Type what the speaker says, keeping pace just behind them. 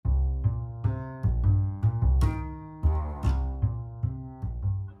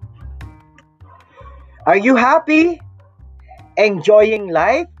Are you happy? Enjoying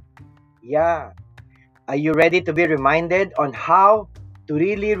life? Yeah. Are you ready to be reminded on how to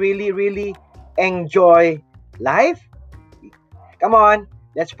really enjoy life? Come on,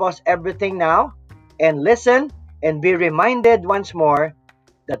 let's pause everything now and listen and be reminded once more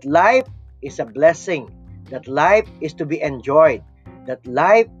that life is a blessing, that life is to be enjoyed, that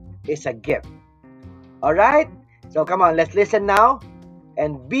life is a gift. All right? So come on, let's listen now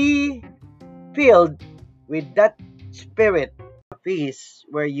and be filled with that spirit of peace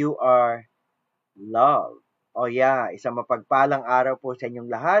where you are love. Oh yeah, isang mapagpalang araw po sa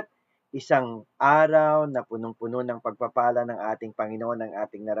inyong lahat. Isang araw na punong-puno ng pagpapala ng ating Panginoon ang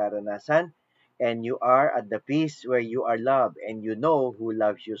ating nararanasan. And you are at the peace where you are loved and you know who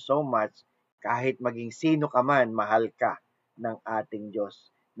loves you so much. Kahit maging sino ka man, mahal ka ng ating Diyos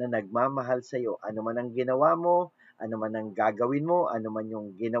na nagmamahal sa iyo. Ano man ang ginawa mo, ano man ang gagawin mo, ano man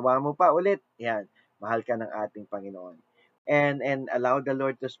yung ginawa mo pa ulit, yan, mahal ka ng ating Panginoon. And allow the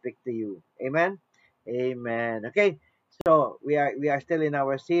Lord to speak to you. Amen? Amen. Okay, so we are still in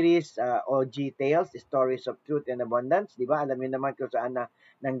our series, OG Tales, Stories of Truth and Abundance. Di ba? Alam niyo naman kung saan na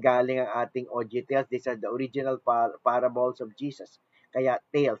nanggaling ang ating OG Tales. These are the original parables of Jesus. Kaya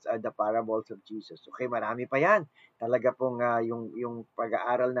tales are the parables of Jesus. Okay, marami pa yan. Talaga pong yung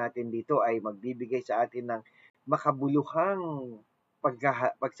pag-aaral natin dito ay magbibigay sa atin ng makabuluhang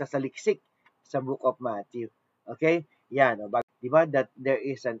pagsasaliksik sa Book of Matthew. Okay? Yan. Di ba? That there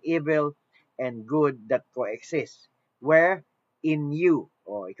is an evil and good that coexist. Where? In you.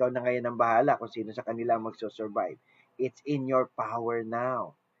 O, ikaw na ngayon ang bahala kung sino sa kanila magsusurvive. It's in your power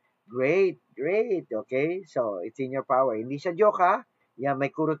now. Great, great. Okay? So, it's in your power. Hindi siya joke, ha? Yan,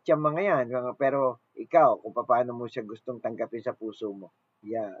 may kurot siyang mga yan. Pero, ikaw, kung paano mo siya gustong tanggapin sa puso mo.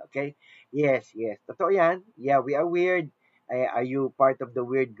 Yeah, okay? Yes, yes. Totoo yan. Yeah, we are weird. Are you part of the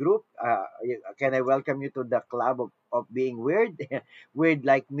weird group? Can I welcome you to the club of being weird? Weird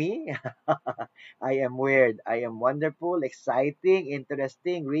like me? I am weird. I am wonderful, exciting,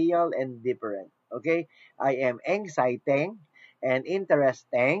 interesting, real, and different. Okay? I am exciting and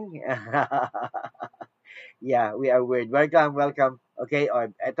interesting. Yeah, we are weird. Welcome, welcome. Okay, or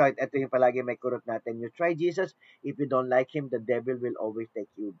ito yung palagi may kurot natin. You try Jesus. If you don't like Him, the devil will always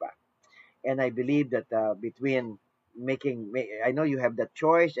take you back. And I believe that between I know you have that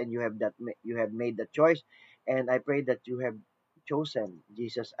choice, and you have made the choice, and I pray that you have chosen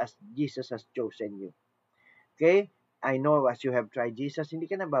Jesus as Jesus has chosen you. Okay? I know as you have tried Jesus, hindi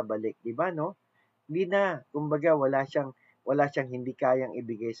ka na babalik, di ba, no? Hindi na. Kumbaga, wala siyang hindi kayang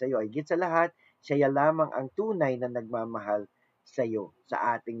ibigay sa iyo. Higit sa lahat, siya lamang ang tunay na nagmamahal sa iyo,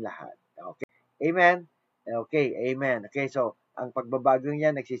 sa ating lahat. Okay? Amen? Okay, amen. Okay, so, ang pagbabagong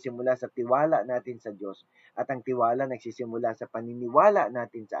yan nagsisimula sa tiwala natin sa Diyos. At ang tiwala nagsisimula sa paniniwala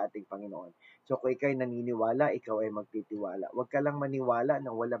natin sa ating Panginoon. So, kung ikaw ay naniniwala, ikaw ay magtitiwala. Huwag ka lang maniwala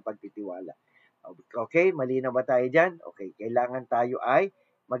ng walang pagtitiwala. Okay, malinaw ba tayo dyan? Okay, kailangan tayo ay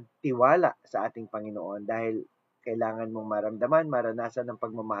magtiwala sa ating Panginoon dahil kailangan mong maramdaman, maranasan ang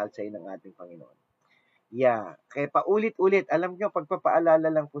pagmamahal sa iyo ng ating Panginoon. Yeah, kaya paulit-ulit, alam nyo,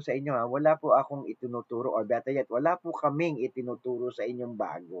 pagpapaalala lang po sa inyo, ha, wala po akong itinuturo or better yet, wala po kaming itinuturo sa inyong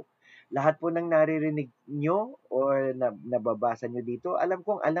bago. Lahat po ng naririnig nyo or nababasa nyo dito, alam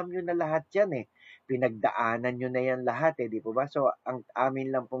kong alam nyo na lahat yan eh. Pinagdaanan nyo na yan lahat eh, di po ba? So, ang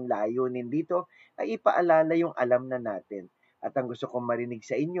amin lang pong layunin dito ay ipaalala yung alam na natin. At ang gusto kong marinig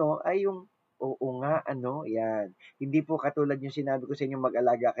sa inyo ay yung, oo nga, ano, yan. Hindi po katulad yung sinabi ko sa inyo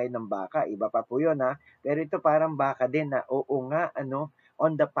mag-alaga kayo ng baka. Iba pa po yun, ha? Pero ito parang baka din na, oo nga, ano,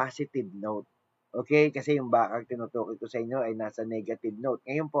 on the positive note. Okay? Kasi yung bakang tinutukoy ko sa inyo ay nasa negative note.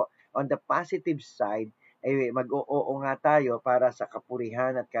 Ngayon po, on the positive side, ay mag-oo nga tayo para sa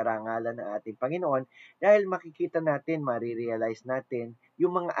kapurihan at karangalan ng ating Panginoon dahil makikita natin, marirealize natin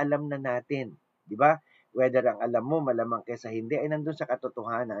yung mga alam na natin. Di ba? Whether ang alam mo malamang kaysa hindi ay nandun sa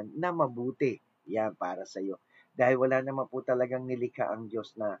katotohanan na mabuti. Yan para sa iyo. Dahil wala naman po talagang nilikha ang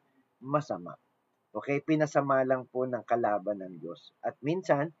Diyos na masama. Okay? Pinasama lang po ng kalaban ng Diyos. At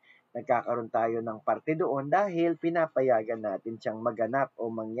minsan, nagkakaroon tayo ng parte doon dahil pinapayagan natin siyang maganap o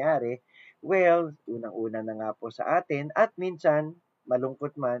mangyari. Well, unang-una na nga po sa atin at minsan,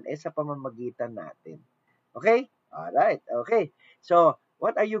 malungkot man, sa pamamagitan natin. Okay? Alright. Okay. So,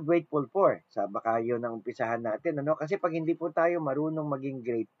 what are you grateful for? Sa baka yun ang umpisahan natin. Ano? Kasi pag hindi po tayo marunong maging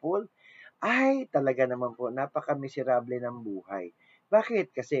grateful, ay talaga naman po napaka-miserable ng buhay. Bakit?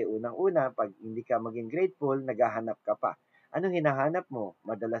 Kasi unang-una, pag hindi ka maging grateful, naghahanap ka pa. Anong hinahanap mo?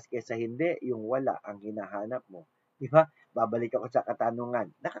 Madalas kaysa hindi, yung wala ang hinahanap mo. Di ba? Babalik ako sa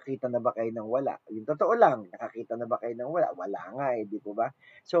katanungan, nakakita na ba kayo ng wala? Yung totoo lang, nakakita na ba kayo ng wala? Wala nga eh, di po ba?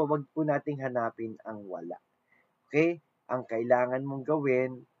 So, wag po nating hanapin ang wala. Okay? Ang kailangan mong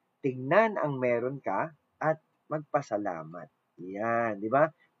gawin, tignan ang meron ka at magpasalamat. Yan, di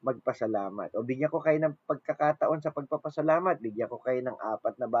ba? Magpasalamat. O bigyan ko kayo ng pagkakataon sa pagpapasalamat. Bigyan ko kayo ng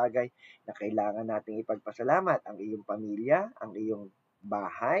 4 na bagay na kailangan nating ipagpasalamat. Ang iyong pamilya, ang iyong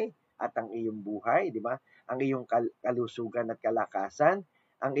bahay, at ang iyong buhay, di ba? Ang iyong kalusugan at kalakasan,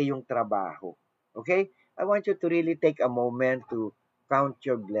 ang iyong trabaho. Okay? I want you to really take a moment to count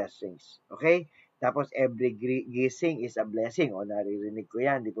your blessings. Okay? Tapos every gising is a blessing. O naririnig ko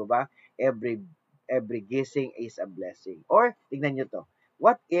yan, di po ba? Every gising is a blessing. Or, tignan nyo to.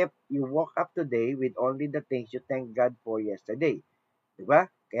 What if you woke up today with only the things you thank God for yesterday? Di ba?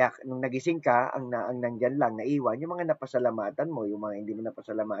 Kaya nung nagising ka, ang nandyan lang, naiwan, yung mga napasalamatan mo, yung mga hindi mo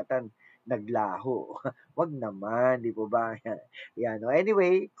napasalamatan, naglaho. Wag naman, di po ba? Yan. No?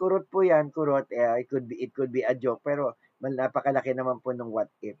 Anyway, kurot po yan, kurot. It could be a joke, pero napakalaki naman po ng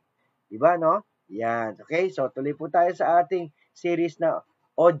what if. Di ba, no? Yan. Okay, so tuloy po tayo sa ating series na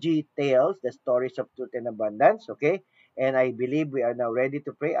OG Tales, the stories of truth and abundance. Okay? And I believe we are now ready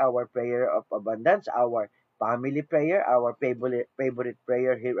to pray our prayer of abundance, our family prayer, our favorite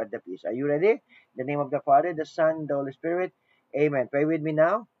prayer here at the Peace. Are you ready? In the name of the Father, the Son, the Holy Spirit. Amen. Pray with me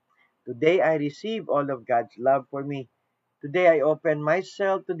now. Today I receive all of God's love for me. Today I open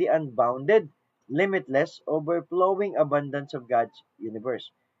myself to the unbounded, limitless, overflowing abundance of God's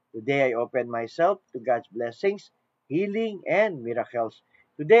universe. Today I open myself to God's blessings, healing, and miracles.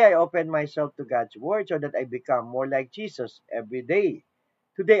 Today I open myself to God's word so that I become more like Jesus every day.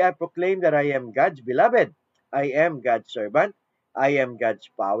 Today I proclaim that I am God's beloved. I am God's servant. I am God's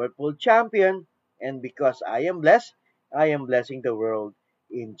powerful champion. And because I am blessed, I am blessing the world.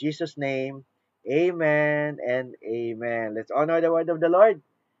 In Jesus' name, amen and amen. Let's honor the word of the Lord.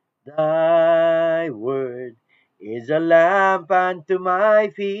 Thy word is a lamp unto my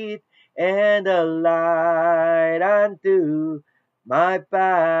feet and a light unto my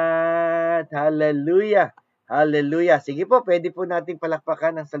path. Hallelujah. Hallelujah. Sige po, pwede po nating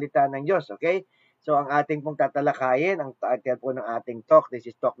palakpakan ang salita ng Diyos, okay? So, ang ating pong tatalakayin, ang title po ng ating talk, this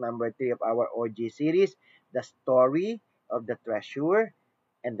is talk number 3 of our OG series, The Story of the Treasure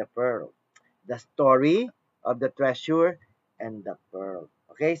and the Pearl. The Story of the Treasure and the Pearl.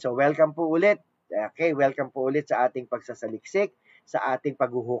 Okay, so welcome po ulit. Okay, welcome po ulit sa ating pagsasaliksik, sa ating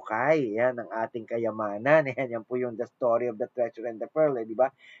paghuhukay, yan, ng ating kayamanan. Yan po yung The Story of the Treasure and the Pearl, di ba?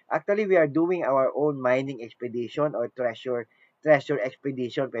 Actually, we are doing our own mining expedition or treasure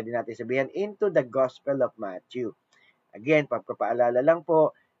expedition, pwede natin sabihin, into the Gospel of Matthew. Again, pagpapaalala lang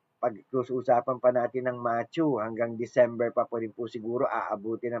po, pag-usapan pa natin ng Matthew hanggang December pa po rin po siguro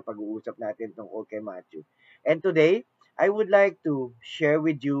aabutin ang pag-uusap natin tungkol kay Matthew. And today, I would like to share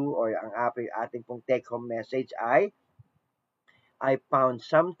with you or ang ating pong take-home message ay I found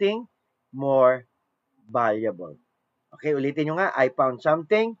something more valuable. Okay, ulitin nyo nga, I found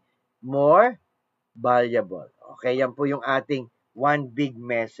something more valuable. Okay, yan po yung ating one big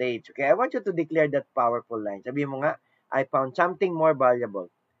message. Okay, I want you to declare that powerful line. Sabihin mo nga, I found something more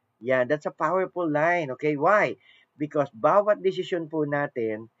valuable. Yan, that's a powerful line. Okay, why? Because bawat decision po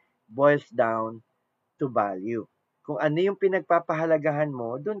natin boils down to value. Kung ano yung pinagpapahalagahan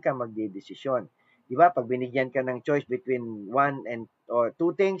mo, doon ka magdedesisyon. Di ba? Pag binigyan ka ng choice between one and or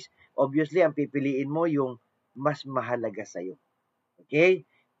two things, obviously, ang pipiliin mo yung mas mahalaga sa'yo. Okay?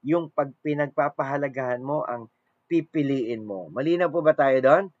 Yung pag pinagpapahalagahan mo, ang pipiliin mo. Malinaw po ba tayo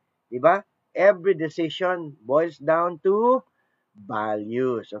doon? Di ba? Every decision boils down to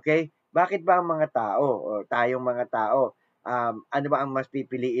values. Okay? Bakit ba ang mga tao o tayong mga tao, ano ba ang mas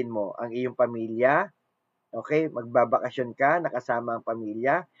pipiliin mo? Ang iyong pamilya? Okay? Magbabakasyon ka, nakasama ang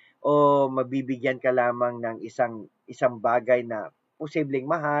pamilya? O mabibigyan ka lamang ng isang bagay na posibleng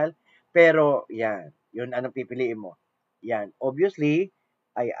mahal, pero yan, yun anong pipiliin mo? Yan. Obviously,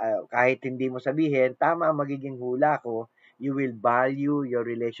 kahit hindi mo sabihin, tama ang magiging hula ko, you will value your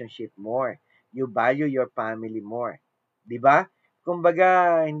relationship more. You value your family more. 'Di ba?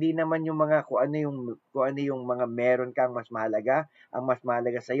 Kumbaga, hindi naman yung mga kung ano yung mga meron kang mas mahalaga, ang mas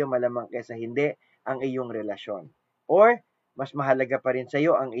mahalaga sa iyo malamang kaysa hindi ang iyong relasyon. Or mas mahalaga pa rin sa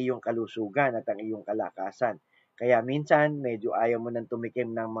iyo ang iyong kalusugan at ang iyong kalakasan. Kaya minsan medyo ayaw mo nang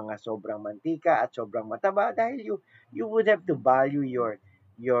tumikim ng mga sobrang mantika at sobrang mataba dahil you would have to value your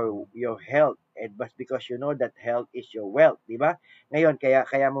health, and but because you know that health is your wealth, di ba? Ngayon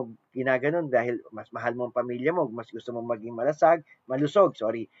kaya mo ginaganon dahil mas mahal mo ang pamilya mo, mas gusto mo maging malusog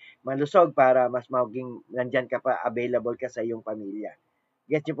para mas maging nandyan ka pa, available ka sa iyong pamilya.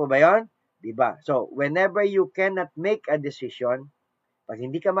 Get niyo po ba 'yon? Diba? So, whenever you cannot make a decision, pag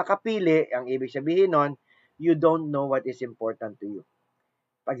hindi ka makapili, ang ibig sabihin nun, you don't know what is important to you.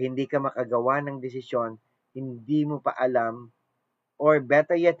 Pag hindi ka makagawa ng desisyon, hindi mo pa alam, or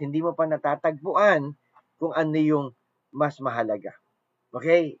better yet, hindi mo pa natatagpuan kung ano yung mas mahalaga.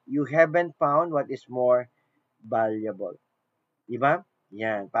 Okay? You haven't found what is more valuable. Diba?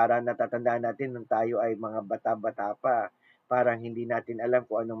 Yan. Para natatandaan natin nung tayo ay mga bata-bata pa, parang hindi natin alam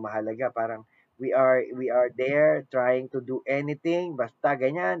kung anong mahalaga. Parang we are there trying to do anything, basta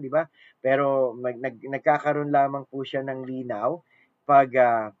ganyan, di ba? Pero nagkakaroon lamang po siya ng linaw pag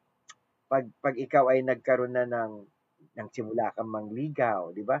pag ikaw ay nagkaroon na ng simula kang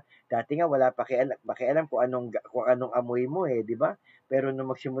mangligaw, 'di ba? Dati nga wala pakialam kung anong amoy mo di ba? Pero nung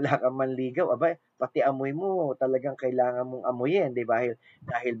magsimula kang manligaw, aba, pati amoy mo talagang kailangan mong amuyin, 'di ba?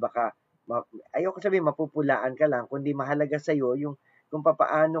 Dahil baka ayoko sabihin mapupulaan ka lang, kundi mahalaga sa iyo yung kung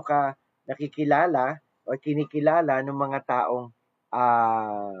papaano ka nakikilala o kinikilala ng mga taong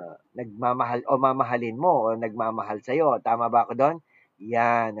nagmamahal o mamahalin mo o nagmamahal sa iyo. Tama ba ako doon?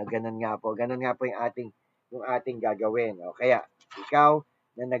 Yan, ganun nga po. Ganun nga po yung ating gagawin. O kaya, ikaw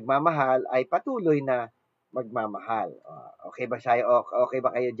na nagmamahal ay patuloy na magmamahal. Okay ba sayo? Okay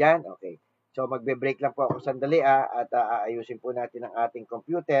ba kayo dyan? Okay. So, magbe-break lang po ako sandali at aayusin po natin ang ating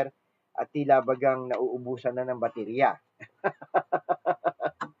computer at tila bagang nauubusan na ng baterya.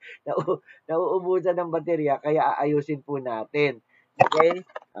 Nauubusan ng baterya kaya aayusin po natin. Okay?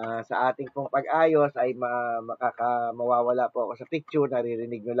 Sa ating pong pag-ayos ay mawawala po ako sa picture,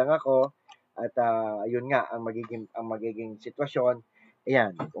 naririnig nyo lang ako at yun nga ang magiging sitwasyon.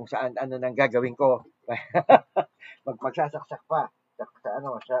 Ayan, kung saan ano nang gagawin ko. Magsasaksak pa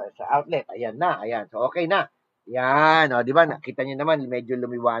sa outlet. Ayan na, ayan. So okay na. Yan, di ba? Nakita niyo naman medyo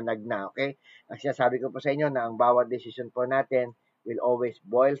lumiwanag na, okay? Ang sinasabi ko po sa inyo na ang bawat decision po natin will always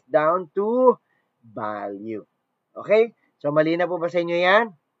boils down to value. Okay? So malinaw po ba sa inyo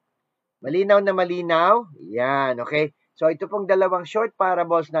 'yan? Malinaw na malinaw? Yan, okay? So ito pong dalawang short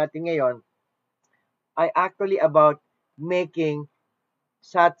parables natin ngayon ay actually about making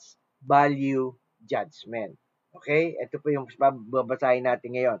such value judgment. Okay? Ito po yung babasahin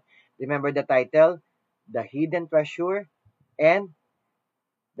natin ngayon. Remember the title? The Hidden Treasure and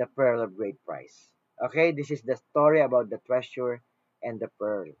the Pearl of Great Price. Okay? This is the story about the treasure and the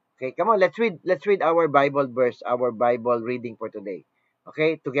pearl. Okay, come on, let's read our Bible verse, our Bible reading for today.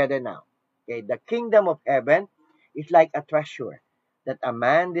 Okay, together now. Okay, the kingdom of heaven is like a treasure that a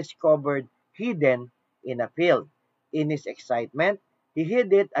man discovered hidden in a field. In his excitement, he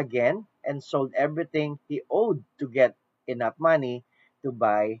hid it again and sold everything he owed to get enough money to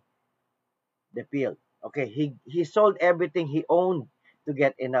buy the field. Okay, he sold everything he owned to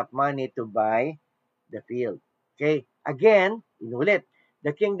get enough money to buy the field. Okay, again, inulit,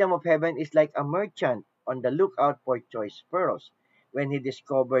 the kingdom of heaven is like a merchant on the lookout for choice pearls. When he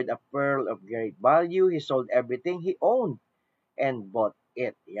discovered a pearl of great value, he sold everything he owned and bought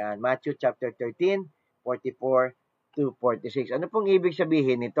it. Yan, Matthew chapter 13, 44 to 46. Ano pong ibig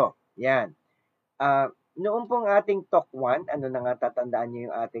sabihin nito? Yan. Noong pong ating talk 1, ano na nga tatandaan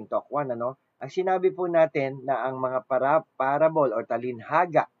niyo yung ating talk 1, ano? Ang sinabi po natin na ang mga parable or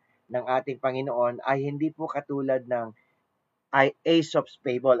talinhaga ng ating Panginoon ay hindi po katulad ng Aesop's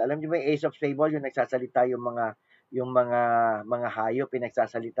fable. Alam niyo ba yung Aesop's fable, yung nagsasalita yung mga hayop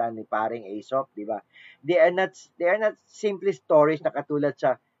pinagsasalita ni paring Aesop, di ba? They are not simply stories na katulad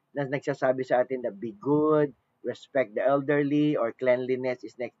sa na nagsasabi sa atin na be good, respect the elderly, or cleanliness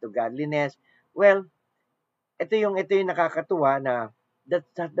is next to godliness. Well, ito yung nakakatuwa na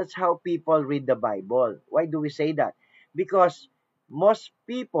that's how people read the Bible. Why do we say that? Because most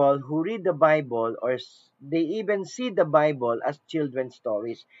people who read the Bible or they even see the Bible as children's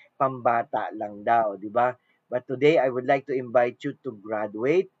stories, pambata lang daw, di ba? But today I would like to invite you to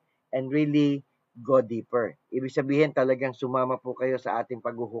graduate and really go deeper. Ibig sabihin talagang sumama po kayo sa ating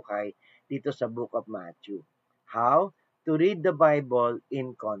paghuhukay dito sa Book of Matthew. How to read the Bible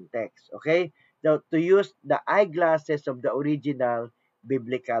in context, okay? To use the eyeglasses of the original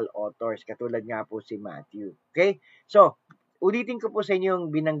biblical authors, katulad nga po si Matthew. Okay? So, ulitin ko po sa inyo yung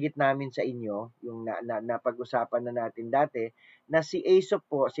binanggit namin sa inyo, yung napag-usapan na natin dati, na si Aesop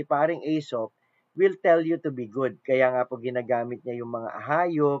po, si paring Aesop, will tell you to be good. Kaya nga po ginagamit niya yung mga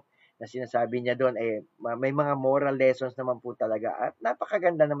hayop, na sinasabi niya doon, may mga moral lessons naman po talaga. At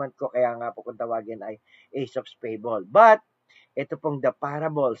napakaganda naman ko, kaya nga po kung tawagin ay Aesop's Fable. But, ito pong the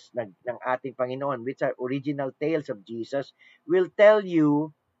parables ng ating Panginoon, which are original tales of Jesus, will tell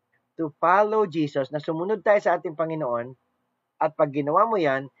you to follow Jesus, na sumunod tayo sa ating Panginoon, at pag ginawa mo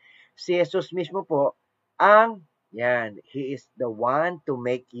yan, si Jesus mismo po, He is the one to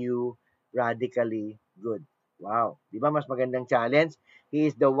make you radically good. Wow. Di ba mas magandang challenge? He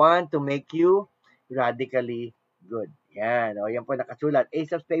is the one to make you radically good. Yan. O, yan po nakasulat.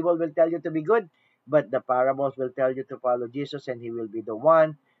 Aesop's fable will tell you to be good, but the parables will tell you to follow Jesus, and He will be the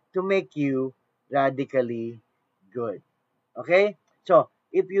one to make you radically good. Okay? So,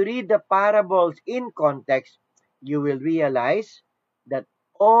 if you read the parables in context, you will realize that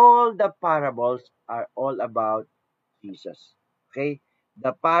all the parables are all about Jesus. Okay?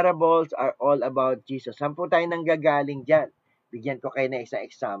 The parables are all about Jesus. Saan po tayo nanggagaling dyan? Bigyan ko kayo ng isang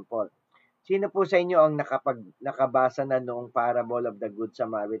example. Sino po sa inyo ang nakabasa na noong parable of the Good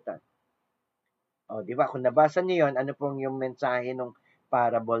Samaritan? O, di ba? Kung nabasa niyo yon, ano pong yung mensahe ng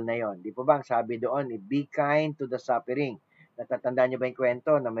parable na yon? Di po ba? Ang sabi doon, be kind to the suffering. Natatandaan niyo ba yung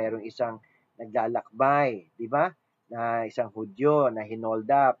kwento na mayroong isang naglalakbay, di ba? Na isang Hudyo na hinold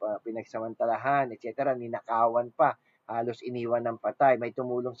up, pinagsamantalahan, etc. Ninakawan pa, halos iniwan ng patay. May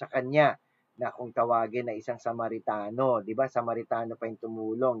tumulong sa kanya na kung tawagin na isang Samaritano, di ba? Samaritano pa yung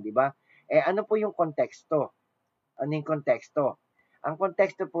tumulong, di ba? Ano po yung konteksto? Ano yung konteksto? Ang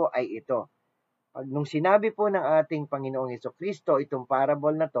konteksto po ay ito. Nung sinabi po ng ating Panginoong Hesukristo itong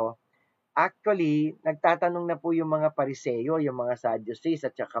parable na to, actually, nagtatanong na po yung mga Pariseo, yung mga Sadducees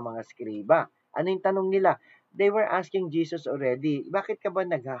at saka mga Skriba. Ano yung tanong nila? They were asking Jesus already, bakit ka ba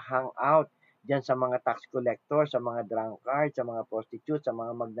nag-hang out dyan sa mga tax collector, sa mga drunkards, sa mga prostitutes, sa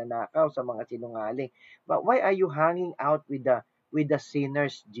mga magnanakaw, sa mga sinungaling? But why are you hanging out with the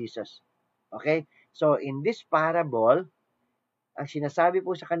sinners, Jesus? Okay? So, in this parable, ang sinasabi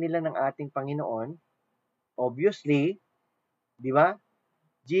po sa kanila ng ating Panginoon, obviously, di ba?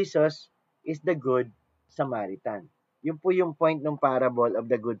 Jesus is the good Samaritan. Yun po yung point ng parable of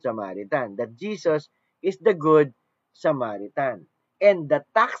the good Samaritan, that Jesus is the good Samaritan. And the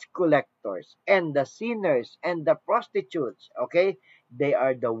tax collectors, and the sinners, and the prostitutes, okay, they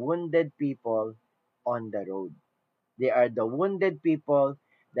are the wounded people on the road. They are the wounded people,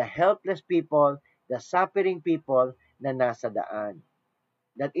 the helpless people, the suffering people na nasa daan.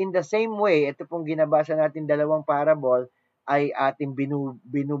 That in the same way, ito pong ginabasa natin dalawang parable ay ating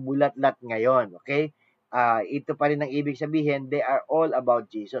binubulat-lat ngayon. Okay? Ito pa rin ang ibig sabihin, they are all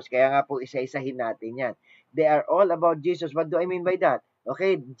about Jesus. Kaya nga po isa-isahin natin yan. They are all about Jesus. What do I mean by that?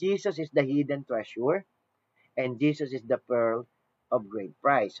 Okay, Jesus is the hidden treasure and Jesus is the pearl of great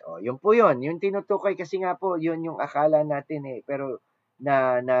price. O, yun po yun. Yung tinutukoy kasi nga po, yun yung akala natin eh. Pero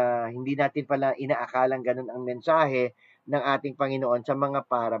na hindi natin pala inaakalang ganun ang mensahe ng ating Panginoon sa mga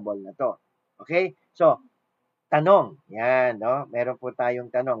parable na to. Okay? So, tanong. Yan, no? Meron po tayong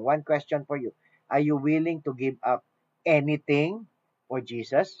tanong. One question for you. Are you willing to give up anything for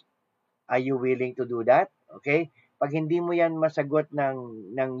Jesus? Are you willing to do that? Okay? Pag hindi mo yan masagot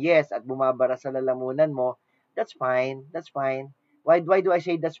ng yes at bumabara sa lalamunan mo, that's fine. That's fine. Why do I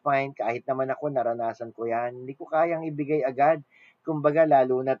say that's fine? Kahit naman ako, naranasan ko yan. Hindi ko kayang ibigay agad. Kumbaga,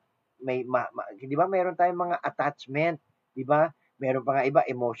 lalo na di ba, meron tayong mga attachment. Di ba? Meron pa nga iba,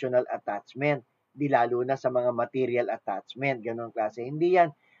 emotional attachment. Di lalo na sa mga material attachment. Ganun klase. Hindi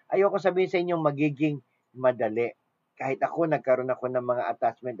yan. Ayoko sabihin sa inyo magiging madali. Kahit ako, nagkaroon ako ng mga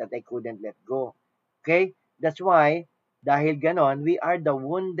attachment that I couldn't let go. Okay? That's why, dahil ganon, we are the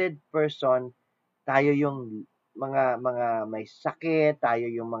wounded person. Tayo yung mga may sakit, tayo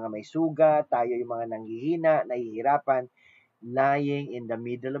yung mga may sugat, tayo yung mga nanghihina, nahihirapan, lying in the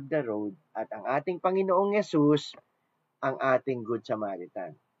middle of the road. At ang ating Panginoong Yesus, ang ating Good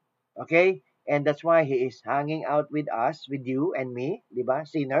Samaritan. Okay? And that's why He is hanging out with us, with you and me, di ba?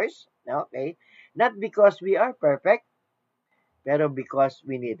 Sinners. Okay? Not because we are perfect, pero because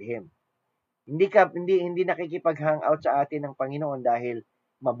we need Him. Hindi nakikipag-hangout sa atin ng Panginoon dahil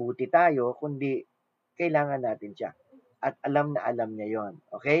mabuti tayo, kundi kailangan natin siya. At alam na alam niya yon.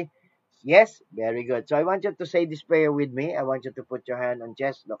 Okay? Yes? Very good. So I want you to say this prayer with me. I want you to put your hand on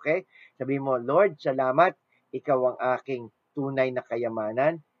chest. Okay? Sabi mo, Lord, salamat. Ikaw ang aking tunay na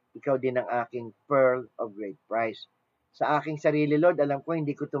kayamanan. Ikaw din ang aking pearl of great price. Sa aking sarili, Lord, alam ko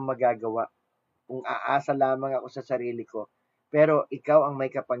hindi ko ito magagawa kung aasa lamang ako sa sarili ko. Pero ikaw ang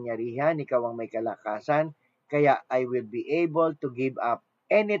may kapangyarihan, ikaw ang may kalakasan, kaya I will be able to give up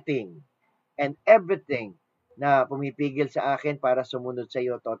anything and everything na pumipigil sa akin para sumunod sa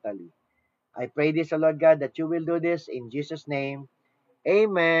iyo totally. I pray this, Lord God, that you will do this in Jesus' name.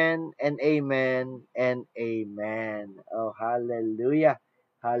 Amen and amen and amen. Oh, hallelujah.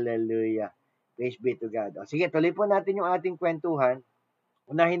 Hallelujah. Praise be to God. O, sige, tuloy po natin yung ating kwentuhan.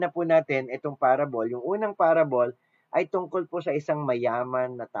 Unahin na po natin itong parable. Yung unang parable ay tungkol po sa isang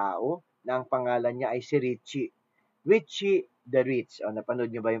mayaman na tao na ang pangalan niya ay si Richie. Richie the Rich. O, napanood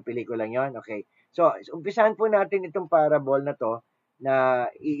niyo ba yung pelikulang yon? Okay. So, umpisahan po natin itong parable na to na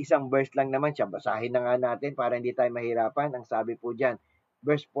iisang verse lang naman siya. Basahin na nga natin para hindi tayo mahirapan. Ang sabi po diyan,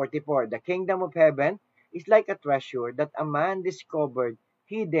 verse 44, "The kingdom of heaven is like a treasure that a man discovered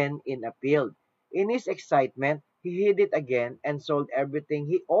hidden in a field. In his excitement, he hid it again and sold everything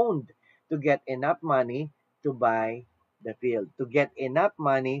he owned to get enough money to buy the field." To get enough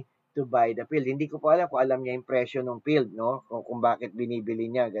money to buy the field. Hindi ko po alam kung alam niya yung presyo ng field, no? Kung bakit binibili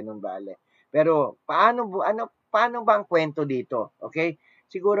niya, ganun bale. Pero paano ba ang kwento dito? Okay?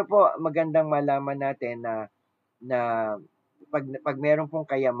 Siguro po magandang malaman natin na pag meron pong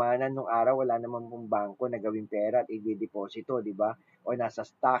kayamanan nung araw, wala naman pong bangko na gawing pera at i-deposito, di ba? O nasa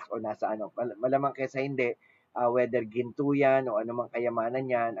stocks o nasa ano. Malamang kaysa hindi, whether ginto yan o anumang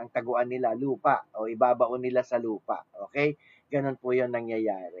kayamanan yan, ang taguan nila lupa o ibabaon nila sa lupa. Okay? Ganun po yun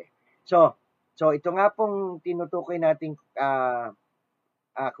nangyayari. So ito nga pong tinutukoy nating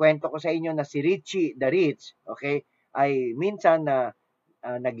kwento ko sa inyo na si Richie the Rich, okay, ay minsan na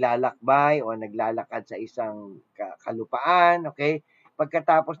naglalakbay o naglalakad sa isang kalupaan, okay?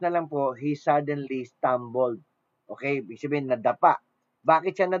 Pagkatapos na lang po, he suddenly stumbled. Okay? Ibig sabihin, nadapa.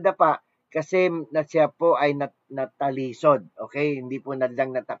 Bakit siya nadapa? Kasi siya po ay natalisod. Okay? Hindi po lang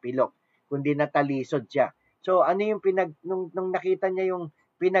natapilok, kundi natalisod siya. So, ano yung nung nakita niya yung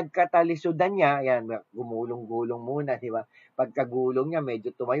pinagkatalisodan niya, yan, gumulong-gulong muna, di ba? Pagkagulong niya, medyo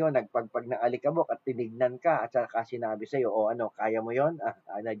tumayo, nagpagpag ng alikabok at tinignan ka at saka sinabi sa'yo, ano, kaya mo yon?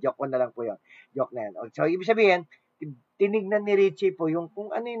 Joke ko na lang po yon. Joke na yan. So, ibig sabihin, tinignan ni Richie po yung kung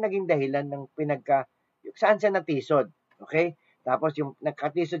ano yung naging dahilan ng saan siya natisod. Okay? Tapos yung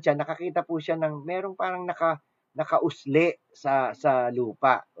nakatisod siya, nakakita po siya ng merong parang nakausli sa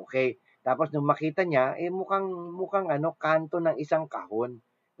lupa. Okay? Tapos nung makita niya, mukhang kanto ng isang kahon.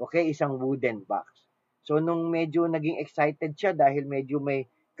 Okay? Isang wooden box. So, nung medyo naging excited siya dahil medyo may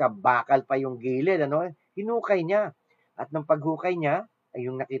kabakal pa yung gilid, hinukay niya. At nung paghukay niya, ay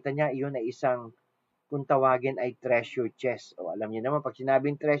yung nakita niya, iyon ay isang, kung tawagin ay treasure chest. O alam niyo naman, pag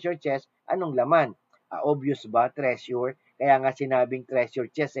sinabing treasure chest, anong laman? Obvious ba? Treasure. Kaya nga sinabing treasure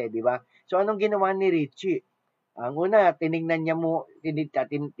chest di ba? So, anong ginawa ni Richie? Ang una, tiningnan niya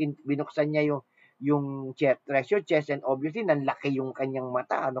binuksan niya yung treasure chest and obviously nanlaki yung kanyang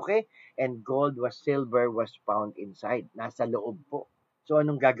mata, okay? And silver was found inside. Nasa loob po. So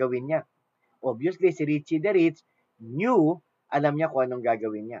anong gagawin niya? Obviously si Richie the Rich alam niya kung anong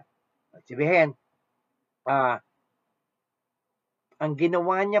gagawin niya. Sabihin, ang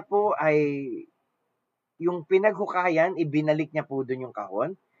ginawa niya po ay yung pinaghukayan, ibinalik niya po doon yung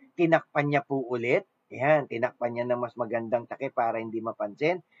kahon, tinakpan niya po ulit. Yan, tinakpan niya ng mas magandang takip para hindi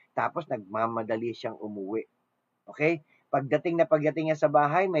mapansin. Tapos nagmamadali siyang umuwi. Okay? Pagdating niya sa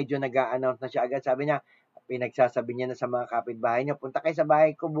bahay, medyo nag-a-announce na siya agad. Sabi niya, pinagsasabi niya na sa mga kapitbahay niya, punta kayo sa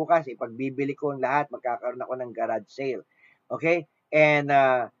bahay ko bukas, ipagbibili ko ang lahat, magkakaroon ako ng garage sale. Okay? And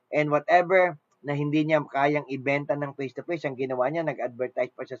whatever na hindi niya kayang ibenta ng face-to-face, ang ginawa niya,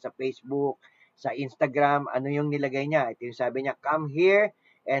 nag-advertise pa siya sa Facebook, sa Instagram, ano yung nilagay niya? Ito yung sabi niya, come here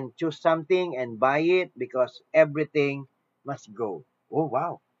and choose something and buy it because everything must go. Oh,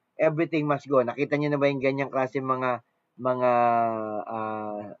 wow. Everything must go. Nakita niyo na ba yung ganyang klase mga mga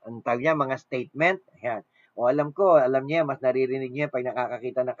statement? Ayan. O alam niyo, mas naririnig niyo pag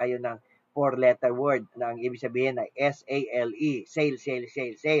nakakakita na kayo ng 4-letter word na ang ibig sabihin ay S-A-L-E. Sale, sale,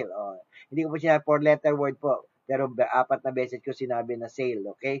 sale, sale. O, hindi ko po sinabi 4-letter word po. Pero 4 na beses ko sinabi na sale.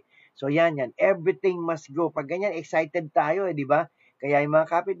 Okay? So yan. Everything must go. Pag ganyan, excited tayo di ba? Kaya yung mga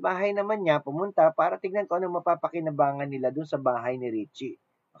kapitbahay naman niya pumunta para tignan ko anong mapapakinabangan nila dun sa bahay ni Richie.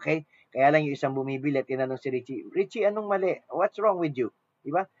 Okay? Kaya lang yung isang bumibili, tinanong si Richie, anong mali? What's wrong with you?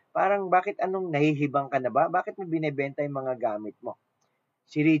 Diba? Parang bakit nahihibang ka na ba? Bakit mo binebenta yung mga gamit mo?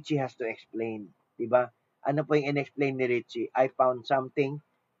 Si Richie has to explain. Diba? Ano po yung in-explain ni Richie? I found something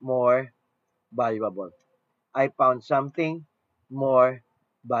more valuable. I found something more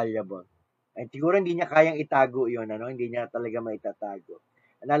valuable. Ay, siguro hindi niya kayang itago yun, hindi niya talaga maitatago.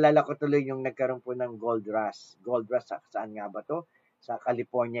 Naalala ko tuloy yung nagkaroon po ng gold rush. Gold rush, saan nga ba to? Sa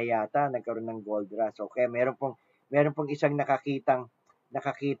California yata, nagkaroon ng gold rush. Okay, meron pong isang nakakita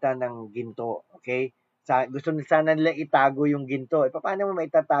ng ginto. Okay? Gusto sana nila itago yung ginto. Paano mo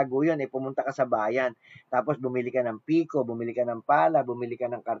maitatago yun? Pumunta ka sa bayan. Tapos bumili ka ng piko, bumili ka ng pala, bumili ka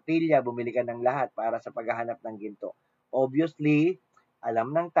ng kartilya, bumili ka ng lahat para sa paghahanap ng ginto. Obviously,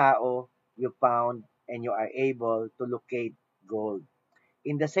 alam ng tao, you found and you are able to locate gold.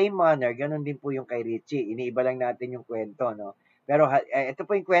 In the same manner, ganun din po yung kay Richie. Iniiba lang natin yung kwento, no? Pero ito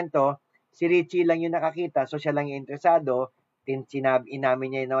po yung kwento, si Richie lang yung nakakita, so siya lang yung interesado, inamin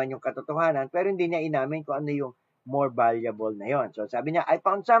niya naman yung katotohanan, pero hindi niya inamin kung ano yung more valuable na yon. So sabi niya, I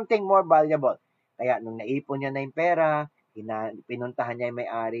found something more valuable. Kaya nung naipon niya na yung pera, pinuntahan niya yung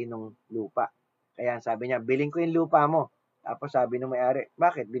may-ari ng lupa. Kaya sabi niya, bilhin ko yung lupa mo. Tapos sabi ng may-ari,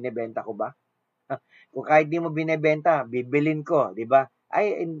 bakit? Binebenta ko ba? Kung kahit di mo binebenta, bibilin ko, di ba?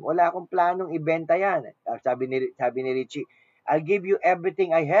 Ay, wala akong planong ibenta yan. Sabi ni Richie, I'll give you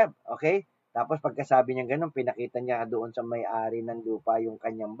everything I have, okay? Tapos pagkasabi niya ganun, pinakita niya doon sa may-ari ng lupa yung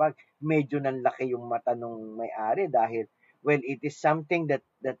kanyang bag. Medyo nanlaki yung mata ng may-ari dahil, well, it is something that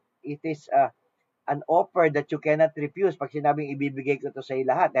it is an offer that you cannot refuse. Pag sinabing ibibigay ko to sa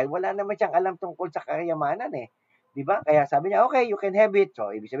lahat, dahil wala naman siyang alam tungkol sa kayamanan eh. Di ba? Kaya sabi niya, okay, you can have it.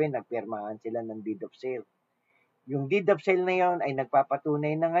 So, ibig sabihin, nagpirmahan sila ng deed of sale. Yung deed of sale na yon ay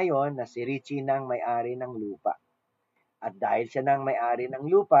nagpapatunay na ngayon na si Richie na ang may-ari ng lupa. At dahil siya na ang may-ari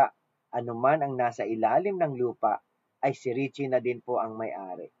ng lupa, anuman ang nasa ilalim ng lupa, ay si Richie na din po ang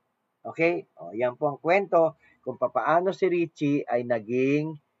may-ari. Okay? O, yan po ang kwento kung papaano si Richie ay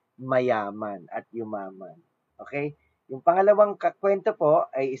naging mayaman at yumaman. Okay? Yung pangalawang kwento po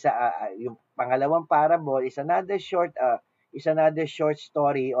ay yung pangalawang parable is another short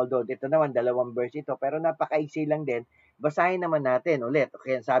story, although dito naman 2 verse ito, pero napakaiksi lang din. Basahin naman natin ulit.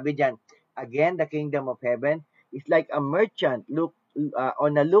 Okay, sabi diyan, again, the kingdom of heaven is like a merchant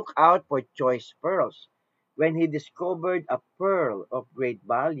on a lookout for choice pearls. When he discovered a pearl of great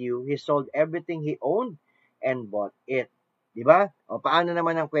value, he sold everything he owned and bought it. 'Di ba? O paano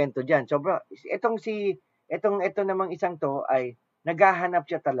naman ang kwento diyan? Ito namang isang to ay naghahanap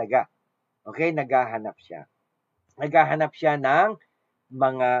siya talaga. Okay, naghahanap siya. Naghahanap siya ng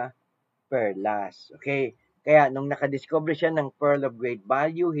mga perlas. Okay? Kaya nung nakadiscover siya ng pearl of great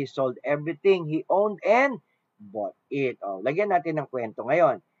value, he sold everything he owned and bought it. O, lagyan natin ng kwento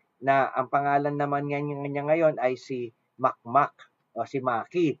ngayon na ang pangalan naman niya ngayon ay si Makmak o si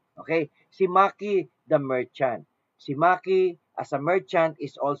Maki. Okay? Si Maki the merchant. Si Maki as a merchant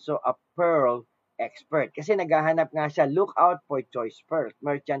is also a pearl expert. Kasi naghahanap nga siya, look out for choice pearls.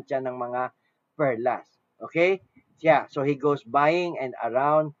 Merchant siya ng mga perlas. Okay? Yeah, so he goes buying and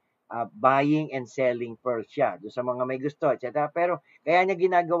around buying and selling pearls siya. Doon sa mga may gusto, etc. Pero kaya niya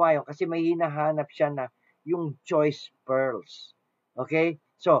ginagawa yun kasi may hinahanap siya na yung choice pearls. Okay?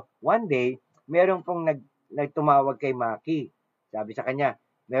 So, one day, meron pong nagtumawag kay Maki. Sabi sa kanya,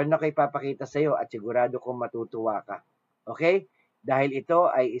 meron ako ipapakita sa iyo at sigurado kong matutuwa ka. Okay? Dahil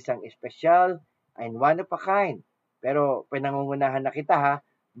ito ay isang espesyal and one of a kind. Pero pinangungunahan na kita ha,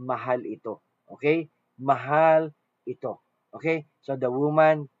 mahal ito. Okay? Mahal ito. Okay? So the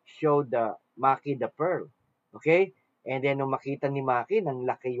woman showed the Maki the pearl. Okay? And then nung makita ni Maki, nang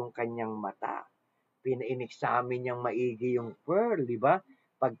laki yung kanyang mata. Pina-examine niyang maigi yung pearl, di ba?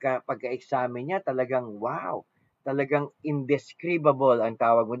 Pagka-examine niya, talagang wow. Talagang indescribable ang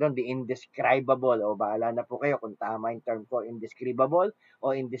tawag mo doon, the indescribable. O bahala na po kayo kung tama yung term ko, indescribable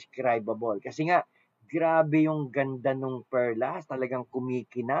o indescribable. Kasi nga, grabe yung ganda nung perlas, talagang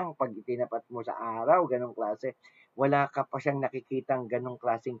kumikinang pag itinapat mo sa araw, ganong klase. Wala ka pa siyang nakikitang ganong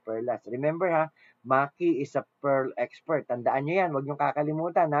klaseng perlas. Remember ha, Maki is a pearl expert. Tandaan nyo yan, huwag nyo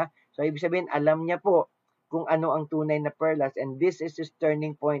kakalimutan ha. So, ibig sabihin, alam niya po kung ano ang tunay na perlas and this is his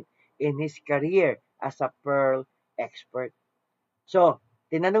turning point in his career as a pearl expert. So,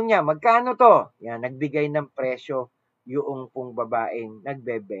 tinanong niya, magkano to? Yan, nagbigay ng presyo yung pong babaeng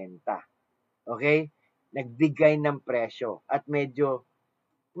nagbebenta. Okay? Nagbigay ng presyo at medyo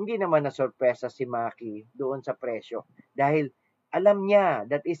hindi naman na sorpresa si Maki doon sa presyo dahil alam niya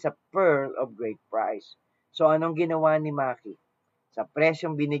that is a pearl of great price. So anong ginawa ni Maki? Sa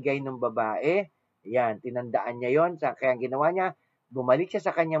presyong binigay ng babae, yan, tinandaan niya yon. Kaya ginawa niya, bumalik siya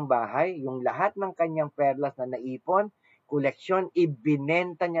sa kanyang bahay, yung lahat ng kanyang perlas na naipon, koleksyon,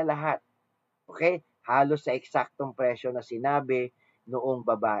 ibinenta niya lahat. Okay? Halos sa eksaktong presyo na sinabi noong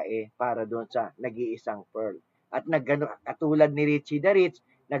babae para doon sa nag-iisang pearl. At katulad ni Richie the Rich,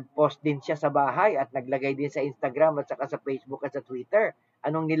 nag-post din siya sa bahay at naglagay din sa Instagram at saka sa Facebook at sa Twitter.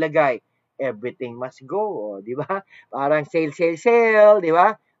 Anong nilagay? Everything must go, di ba? Parang sale, di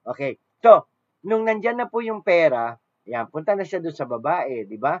ba? Okay. So, nung nandyan na po yung pera, yan, punta na siya doon sa babae,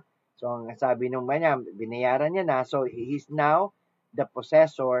 di ba? So, ang sabi nung kanya, binayaran niya na, so he is now the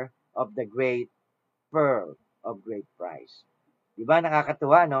possessor of the great pearl of great price. Di ba?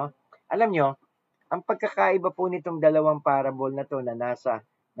 Nakakatuwa, no? Alam nyo, ang pagkakaiba po nitong dalawang parable na to na nasa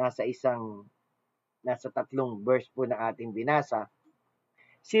 3 verse po na ating binasa,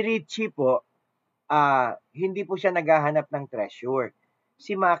 si Richie po, hindi po siya naghahanap ng treasure.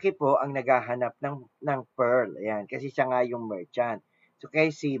 Si Maki po ang naghahanap ng pearl. Ayan, kasi siya nga yung merchant. So,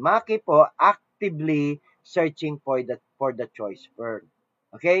 kaya si Maki po actively searching for the choice pearl.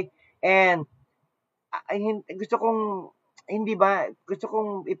 Okay? And gusto kong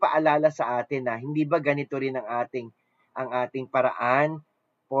ipaalala sa atin na hindi ba ganito rin ang ating ang ating paraan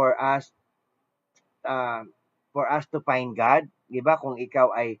for us uh, for us to find God, 'di ba? Kung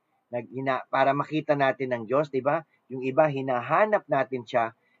ikaw ay para makita natin ang Diyos, 'di ba? Yung iba hinahanap natin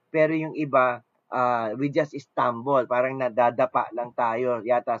siya, pero yung iba we just stumble, parang nadadapa lang tayo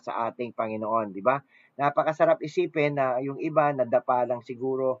yata sa ating Panginoon, 'di ba? Napakasarap isipin na yung iba nadapa lang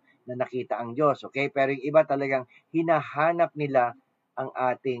siguro na nakita ang Diyos, okay? Pero yung iba talagang hinahanap nila ang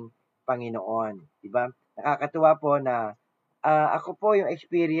ating Panginoon, 'di ba? Nakakatuwa po na ako po yung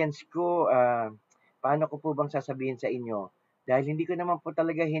experience ko paano ko po bang sasabihin sa inyo? Dahil hindi ko naman po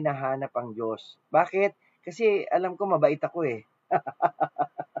talaga hinahanap ang Diyos. Bakit? Kasi alam ko mabait ako eh.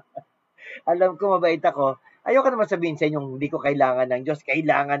 Alam ko mabait ako. Ayoko naman sabihin sa inyo hindi ko kailangan ng Diyos.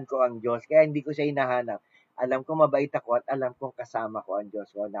 Kailangan ko ang Diyos. Kaya hindi ko siya hinahanap. Alam ko mabait ako at alam kong kasama ko ang Diyos.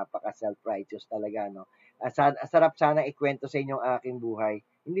 So, napaka self-righteous talaga, no? Sarap sana ikwento sa inyo ang aking buhay.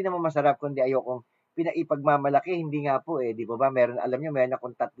 Hindi naman masarap kundi ayokong pinaipagmamalaki, hindi nga po eh, di ba ba? Alam niyo, meron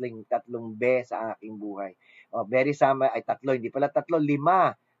akong tatlong be sa aking buhay. Oh, very sama, ay tatlo, hindi pala tatlo,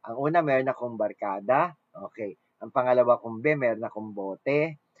 5. Ang una, meron akong barkada. Okay. Ang pangalawa kong be, meron akong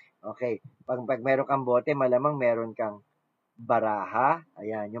bote. Okay. Pag meron kang bote, malamang meron kang baraha.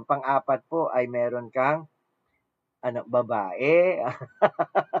 Ayan. Yung pang-apat po ay meron kang babae.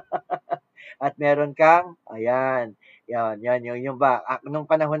 At meron kang, ayan, yan, yung ba, nung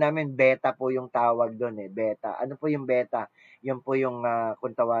panahon namin, beta po yung tawag doon eh, beta. Ano po yung beta? Yun po yung,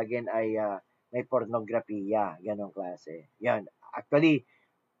 kung tawagin ay may pornografiya, ganong klase. Yan, actually,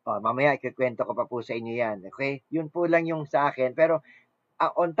 mamaya ikikwento ko pa po sa inyo yan, okay? Yun po lang yung sa akin, pero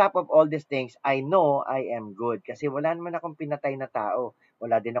on top of all these things, I know I am good kasi wala naman akong pinatay na tao.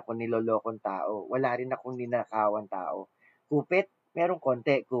 Wala din akong nilolokong tao. Wala rin akong ninakawan tao. Kupit, merong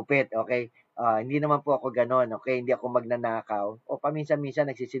konti, kupit, okay? Hindi naman po ako ganon, okay? Hindi ako magnanakaw. O paminsan-minsan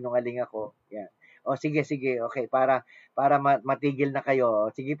nagsisinungaling ako. Yan. O sige, okay, para matigil na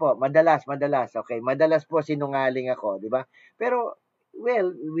kayo. Sige po, madalas, okay? Madalas po sinungaling ako, di ba? Pero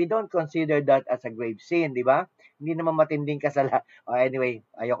well, we don't consider that as a grave sin, di ba? Hindi naman matinding kasalanan. Anyway,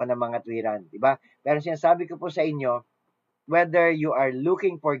 ayoko na mga tuwiran, di ba? Pero sinasabi ko po sa inyo, whether you are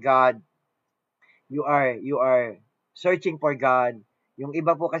looking for God, you are searching for God. Yung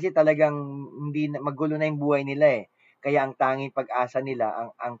iba po kasi talagang hindi magulo na yung buhay nila eh. Kaya ang tanging pag-asa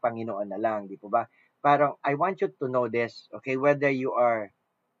nila ang Panginoon na lang, di po ba? Parang I want you to know this, okay? Whether you are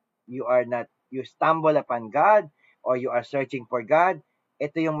not you stumble upon God or you are searching for God,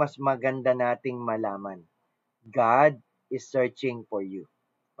 ito yung mas maganda nating malaman. God is searching for you.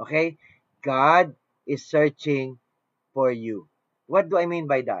 Okay? God is searching for you. What do I mean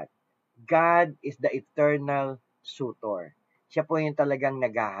by that? God is the eternal suitor. Siya po yung talagang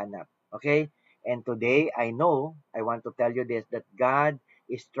naghahanap. Okay? And today, I want to tell you this, that God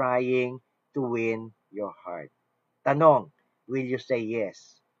is trying to win your heart. Tanong, will you say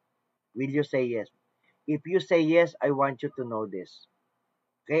yes? Will you say yes? If you say yes, I want you to know this.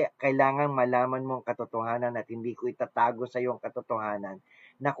 Kaya kailangan malaman mo ang katotohanan at hindi ko itatago sa iyo ang katotohanan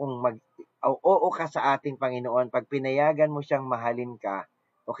na kung oo ka sa ating Panginoon, pag pinayagan mo siyang mahalin ka,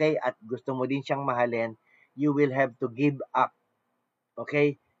 okay, at gusto mo din siyang mahalin, you will have to give up.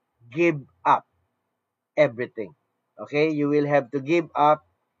 Okay? Give up everything. Okay? You will have to give up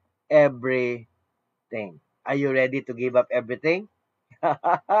everything. Are you ready to give up everything?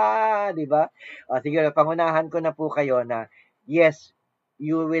 Di ba? Sige, pangunahan ko na po kayo na yes,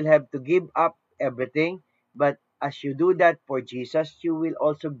 you will have to give up everything, but as you do that for Jesus, you will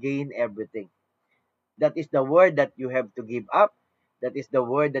also gain everything. That is the word that you have to give up. That is the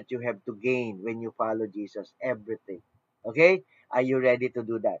word that you have to gain when you follow Jesus. Everything. Okay? Are you ready to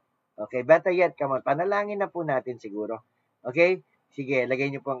do that? Okay? Better yet, come on. Panalangin na po natin siguro. Okay? Sige, lagay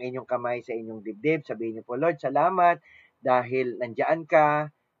niyo po ang inyong kamay sa inyong dibdib. Sabihin niyo po, Lord, salamat dahil nandiyan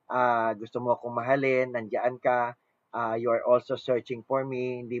ka. Gusto mo akong mahalin. Nandiyan ka. You are also searching for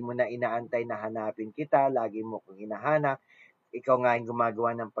me. Hindi mo na inaantay na hanapin kita. Lagi mo akong hinahanap. Ikaw nga yung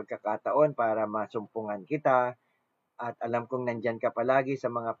gumagawa ng pagkakataon para masumpungan kita at alam kong nandyan ka palagi sa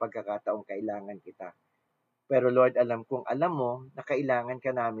mga pagkakataong kailangan kita. Pero Lord, alam mo na kailangan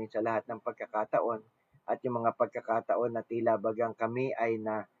ka namin sa lahat ng pagkakataon at yung mga pagkakataon na tila bagang kami ay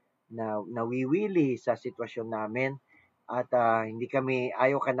nawiwili sa sitwasyon namin at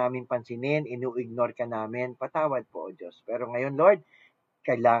ayaw ka namin pansinin, inu-ignore ka namin. Patawad po, O Diyos. Pero ngayon, Lord,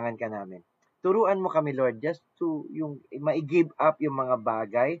 kailangan ka namin. Turuan mo kami, Lord, just to ma-give up yung mga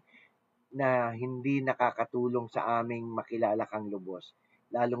bagay na hindi nakakatulong sa aming makilala kang lubos.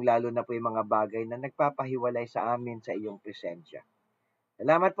 Lalong-lalo na po yung mga bagay na nagpapahiwalay sa amin sa iyong presensya.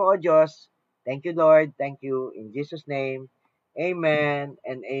 Salamat po, O Diyos. Thank you, Lord. Thank you. In Jesus' name, amen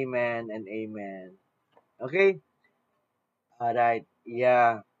and amen and amen. Okay? Alright.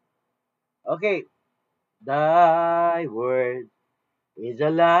 Yeah. Okay. Thy word is a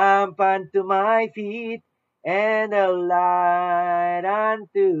lamp unto my feet and a light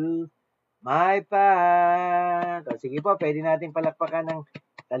unto my path. O, sige po, pwede nating palakpakan ng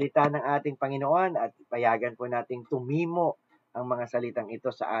salita ng ating Panginoon at payagan po nating tumimo ang mga salitang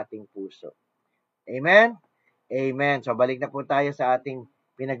ito sa ating puso. Amen? Amen. So, balik na po tayo sa ating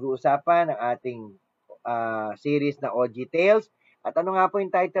pinag-uusapan, ng ating series na OG Tales. At ano nga po yung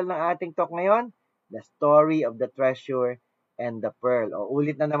title ng ating talk ngayon? The Story of the Treasure and the Pearl. O,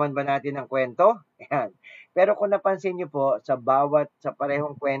 ulit na naman ba natin ang kwento? Ayan. Pero kung napansin nyo po, sa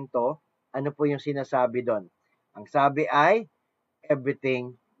parehong kwento, ano po yung sinasabi doon? Ang sabi ay,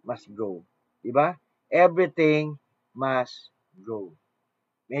 everything must go. Diba? Everything must go.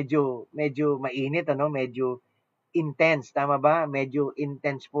 Medyo mainit, ano? Medyo intense, tama ba? Medyo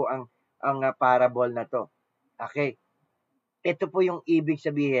intense po ang parable na to. Okay. Ito po yung ibig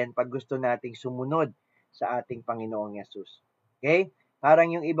sabihin pag gusto nating sumunod sa ating Panginoong Yesus. Okay? Parang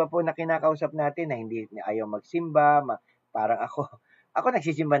yung iba po na kinakausap natin na hindi ayaw magsimba, parang ako ako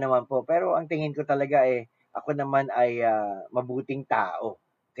nagsisimba naman po, pero ang tingin ko talaga ako naman ay mabuting tao.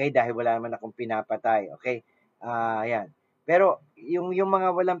 Okay? Dahil wala naman akong pinapatay. Okay? Yan. Pero yung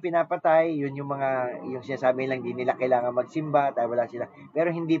mga walang pinapatay, yung sinasabi lang di nila kailangan magsimba, dahil wala sila. Pero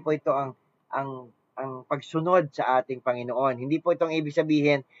hindi po ito ang pagsunod sa ating Panginoon. Hindi po itong ibig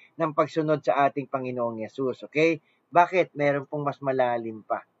sabihin ng pagsunod sa ating Panginoong Yesus. Okay? Bakit? Meron pong mas malalim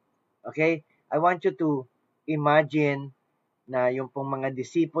pa. Okay? I want you to imagine na yung pong mga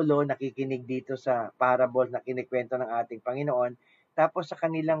disipulo nakikinig dito sa parable na kinikwento ng ating Panginoon, tapos sa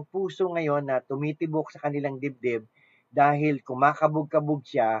kanilang puso ngayon na tumitibok sa kanilang dibdib dahil kumakabog-kabog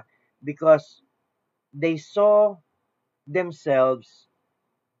siya because they saw themselves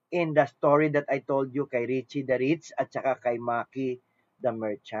in the story that I told you kay Richie the Rich at saka kay Maki the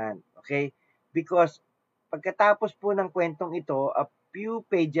Merchant. Okay? Because pagkatapos po ng kwentong ito, a few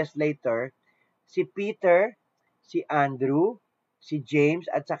pages later, si Peter, si Andrew, si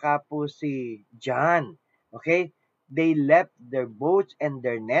James, at saka po si John, okay? They left their boats and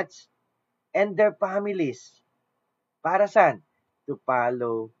their nets and their families. Para saan? To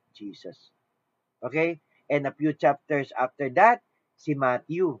follow Jesus. Okay? And a few chapters after that, si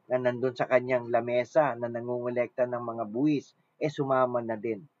Matthew na nandun sa kanyang lamesa na nangungulekta ng mga buwis, sumama na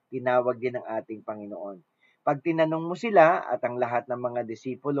din. Tinawag din ng ating Panginoon. Pag tinanong mo sila at ang lahat ng mga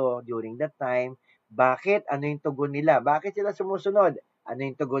disipulo during that time, bakit? Ano yung tugon nila? Bakit sila sumusunod? Ano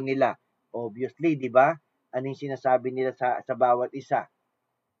yung tugon nila? Obviously, di ba? Ano yung sinasabi nila sa bawat isa?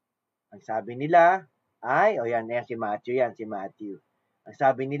 Ang sabi nila ay, yan si Matthew. Ang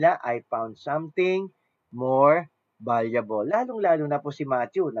sabi nila, I found something more valuable. Lalong-lalo na po si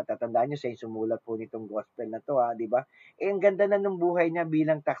Matthew. Natatandaan nyo siya yung sumulat po nitong gospel na to, di ba? Ang ganda na ng buhay niya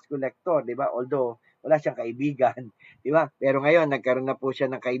bilang tax collector, di ba? Although, wala siyang kaibigan, di ba? Pero ngayon, nagkaroon na po siya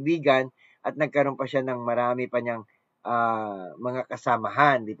ng kaibigan at nagkaroon pa siya ng marami pa niyang mga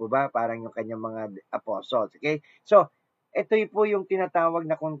kasamahan, di po ba? Parang yung kanyang mga apostles, okay? So, ito po yung tinatawag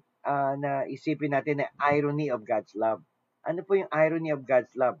na na isipin natin na irony of God's love. Ano po yung irony of God's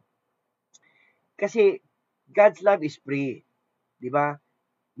love? Kasi God's love is free, 'di ba?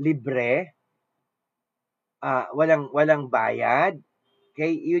 Libre, walang bayad.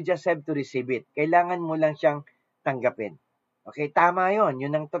 Okay, you just have to receive it. Kailangan mo lang siyang tanggapin. Okay, tama 'yon.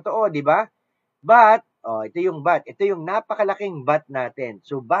 'Yun ang totoo, 'di ba? But, ito yung but. Ito yung napakalaking but natin.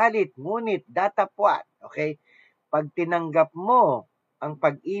 Subalit, ngunit, datapwat. Okay? Pag tinanggap mo ang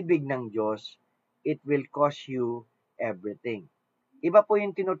pag-ibig ng Diyos, it will cost you everything. Iba po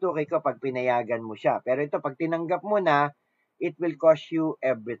yung tinutukoy ko pag pinayagan mo siya. Pero ito, pag tinanggap mo na, it will cost you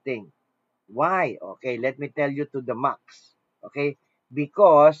everything. Why? Okay, let me tell you to the max. Okay?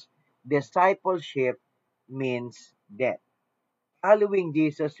 Because discipleship means death. Following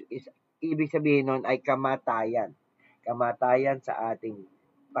Jesus is, ibig sabihin nun ay kamatayan. Kamatayan sa ating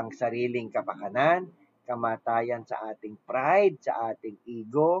pangsariling kapakanan, kamatayan sa ating pride, sa ating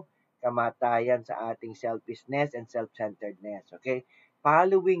ego, kamatayan sa ating selfishness and self-centeredness. Okay?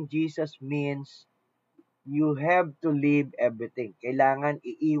 Following Jesus means you have to leave everything. Kailangan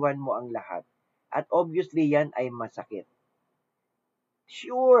iiwan mo ang lahat. At obviously, yan ay masakit.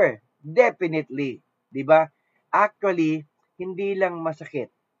 Sure, definitely. 'Di ba? Actually, hindi lang masakit.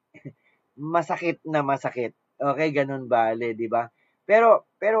 Masakit na masakit. Okay, ganun bale, 'di ba? Pero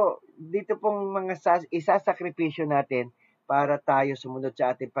dito pong mga isasakripisyo natin para tayo sumunod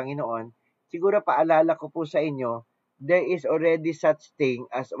sa ating Panginoon, siguro paalala ko po sa inyo, there is already such thing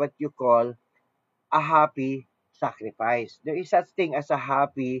as what you call a happy sacrifice. There is such thing as a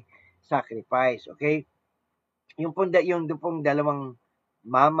happy sacrifice, okay? yung pong dalawang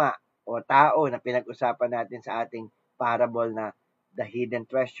mama o tao na pinag-usapan natin sa ating parable na the hidden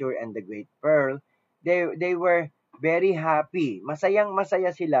treasure and the great pearl, they were very happy.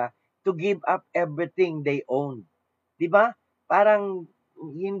 Masayang-masaya sila to give up everything they own. 'Di ba? Parang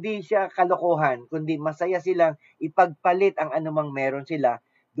hindi siya kalokohan, kundi masaya silang ipagpalit ang anumang meron sila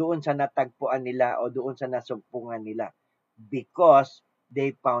doon sa natagpuan nila o doon sa nasugpungan nila because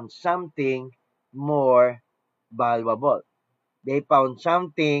they found something more valuable. They found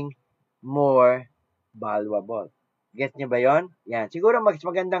something more valuable. Get niyo ba 'yon? Yan. Siguro ang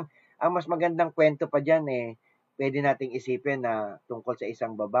mas magandang kwento pa diyan pwede nating isipin na tungkol sa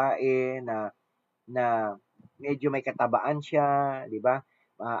isang babae na medyo may katabaan siya, 'di ba?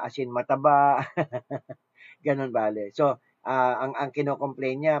 As in mataba, ganun bale. So, ang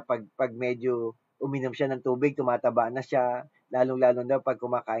kino-complain niya pag medyo uminom siya ng tubig, tumataba na siya, lalong-lalo na pag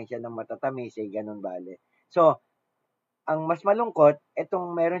kumakain siya ng matatamis, ganun bale. So, ang mas malungkot,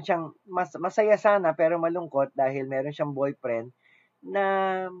 etong meron siyang masaya sana pero malungkot dahil meron siyang boyfriend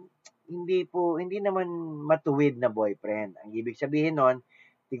na hindi naman matuwid na boyfriend. Ang ibig sabihin nun,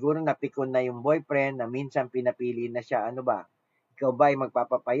 siguro napikon na yung boyfriend na minsan pinapili na siya, ano ba? Ikaw ba ay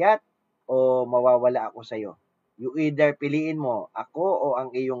magpapapayat o mawawala ako sa'yo? You either piliin mo ako o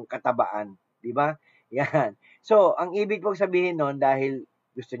ang iyong katabaan, di ba? Yan. So, ang ibig kong sabihin nun dahil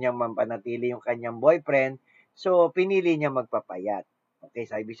gusto niyang mampanatili yung kanyang boyfriend, so pinili niya magpapayat. Okay,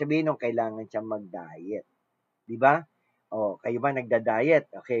 so ibig sabihin nung kailangan siyang mag-diet. Di ba? O, kayo ba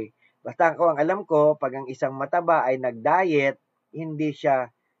nagda-diet? Okay. Basta ako ang alam ko, pag ang isang mataba ay nag-diet, hindi siya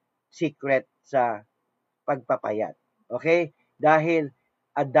secret sa pagpapayat. Okay? Dahil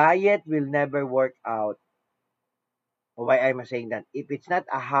a diet will never work out. Why am I saying that? If it's not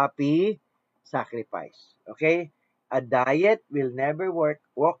a happy sacrifice. Okay? A diet will never work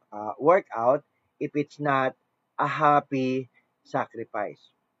out if it's not a happy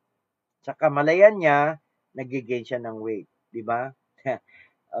sacrifice. Sa kamalayan niya, nag-gain siya ng weight. Di ba?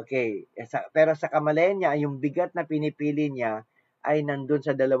 Okay. Pero sa kamalayan niya, yung bigat na pinipili niya ay nandun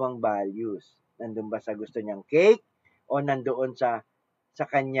sa dalawang values. Nandun ba sa gusto niyang cake o nandoon sa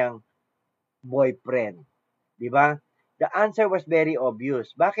kanyang boyfriend? Di ba? The answer was very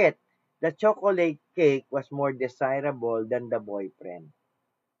obvious. Bakit? The chocolate cake was more desirable than the boyfriend.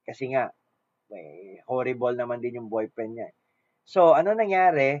 Kasi nga, horrible naman din yung boyfriend niya. So, ano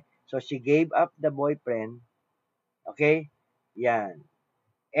nangyari? So, she gave up the boyfriend. Okay? Yan.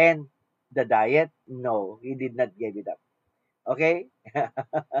 And the diet? No, he did not give it up. Okay?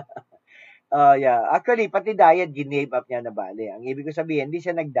 Yeah. Actually, pati diet, ginave up niya na bale. Ang ibig ko sabihin, hindi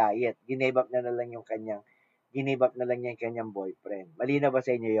siya nag-diet. Ginave up na lang yung kanyang boyfriend. Malinaw ba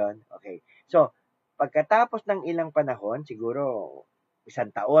sa inyo yon? Okay. So, pagkatapos ng ilang panahon, siguro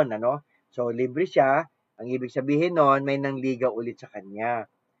isang taon, ano? So, libre siya. Ang ibig sabihin nun, may nangligaw ulit sa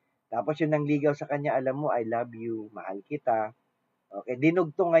kanya. Tapos yung nangligaw sa kanya, alam mo, I love you, mahal kita. Okay,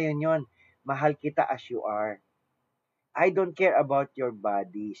 dinugtong ngayon yon. Mahal kita as you are. I don't care about your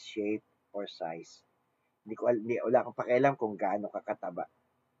body shape or size. Wala akong pakialam kung gaano kakataba.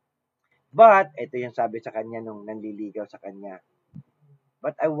 But, ito yung sabi sa kanya nung nanliligaw sa kanya.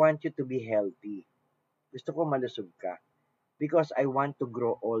 But I want you to be healthy. Gusto ko malusog ka. Because I want to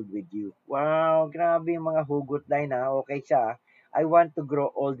grow old with you. Wow, grabe yung mga hugot line ha. Okay siya. I want to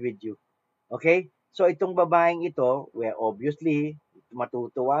grow old with you. Okay? So, itong babaeng ito, well, obviously,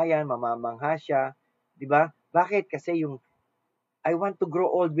 matutuwa yan, mamamangha siya. Diba? Bakit? Kasi yung I want to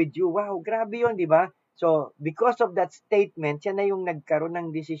grow old with you. Wow, grabe yun, di ba? So, because of that statement, siya na yung nagkaroon ng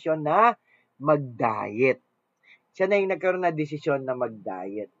desisyon na mag-diet. Siya na yung nagkaroon ng desisyon na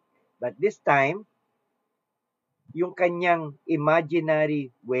mag-diet. But this time, yung kanyang imaginary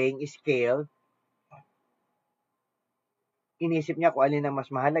weighing scale, inisip niya kung alin ang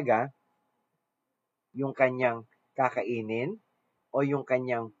mas mahalaga, yung kanyang kakainin o yung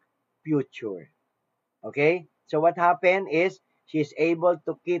kanyang future. Okay? So, what happened is, she's able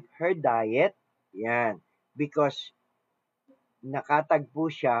to keep her diet, yan, because nakatagpo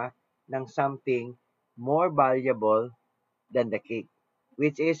siya ng something more valuable than the cake,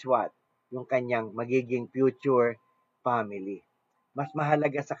 which is what? Yung kanyang magiging future family. Mas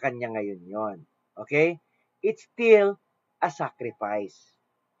mahalaga sa kanya ngayon yon. Okay? It's still a sacrifice.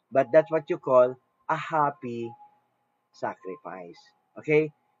 But that's what you call a happy sacrifice.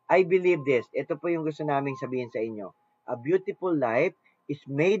 Okay? I believe this. Ito po yung gusto naming sabihin sa inyo. A beautiful life is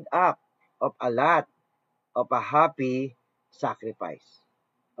made up of a lot of a happy sacrifice.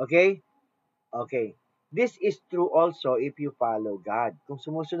 Okay? Okay. This is true also if you follow God. Kung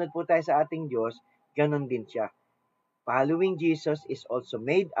sumusunod po tayo sa ating Diyos, ganun din siya. Following Jesus is also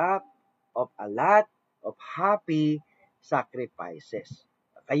made up of a lot of happy sacrifices.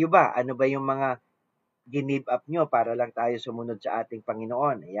 Kayo ba? Ano ba yung mga give up nyo para lang tayo sumunod sa ating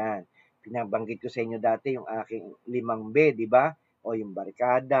Panginoon? Ayan. Pinabanggit ko sa inyo dati yung aking 5B, di ba? O yung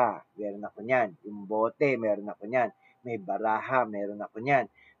barkada, meron ako niyan. Yung bote, meron ako niyan. May baraha, meron ako niyan.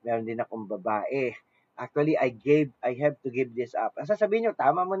 Meron din akong babae. Actually, I have to give this up. Ang sasabihin nyo,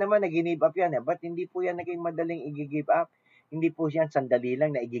 tama mo naman, nag-give up yan. But hindi po yan naging madaling i-give up. Hindi po yan sandali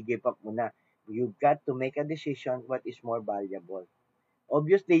lang na i-give up mo na. You've got to make a decision what is more valuable.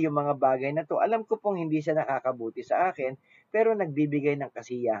 Obviously, yung mga bagay na to, alam ko pong hindi siya nakakabuti sa akin, pero nagbibigay ng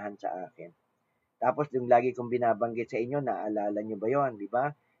kasiyahan sa akin. Tapos yung lagi kong binabanggit sa inyo, naalala nyo ba yon, di ba?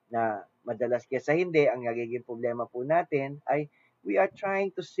 Na madalas kesa hindi, ang nagiging problema po natin ay we are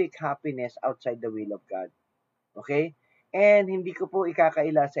trying to seek happiness outside the will of God. Okay? And hindi ko po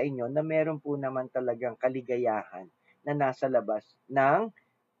ikakaila sa inyo na meron po naman talagang kaligayahan na nasa labas ng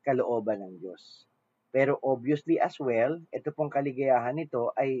kalooban ng Diyos. Pero obviously as well, ito pong kaligayahan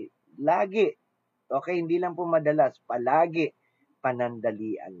nito ay lagi, okay, hindi lang po madalas, palagi,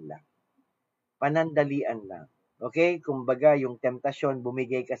 panandalian lang. Panandalian lang. Okay? Kumbaga, yung temptasyon,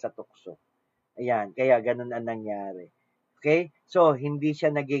 bumigay ka sa tukso. Ayan, kaya ganun ang nangyari. Okay? So, hindi siya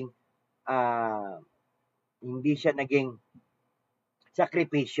naging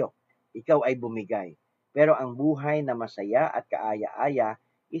sakripisyo. Ikaw ay bumigay. Pero ang buhay na masaya at kaaya-aya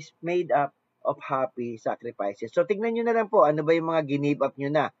is made up of happy sacrifices. So tignan nyo na lang po, ano ba yung mga give up nyo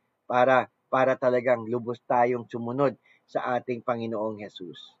na para talagang lubos tayong sumunod sa ating Panginoong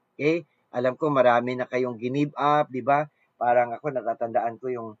Jesus. Okay? Alam ko marami na kayong give up, di ba? Parang ako natatandaan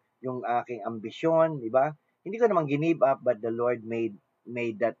ko yung aking ambisyon, di ba? Hindi ko naman give up, but the Lord made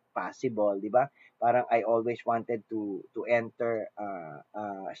that possible, di ba? Parang I always wanted to enter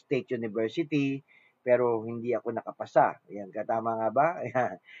State University, pero hindi ako nakapasa. Ayan, katama nga ba?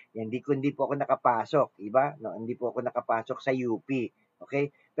 Ayan, hindi po ako nakapasok, iba? No, hindi po ako nakapasok sa UP. Okay?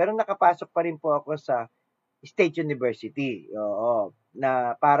 Pero nakapasok pa rin po ako sa State University. Oo,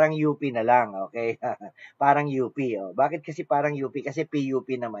 na parang UP na lang, okay? Parang UP. Oh. Bakit kasi parang UP? Kasi PUP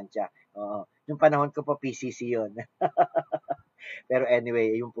naman siya. Oo. Yung panahon ko po PCC 'yon. Pero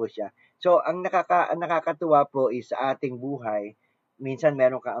anyway, yun po siya. So, ang nakakatuwa po is sa ating buhay, minsan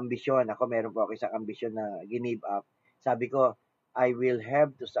meron kang ambisyon. Ako meron po ako isang ambisyon na give up. Sabi ko, I will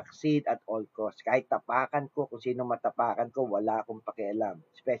have to succeed at all costs. Kahit tapakan ko, kung sino matapakan ko, wala akong pakialam.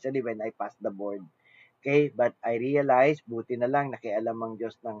 Especially when I pass the board. Okay? But I realized, buti na lang, nakialam ang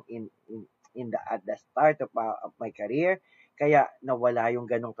Diyos ng at the start of my career. Kaya nawala yung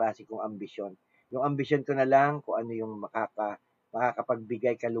ganong klase kong ambisyon. Yung ambisyon ko na lang kung ano yung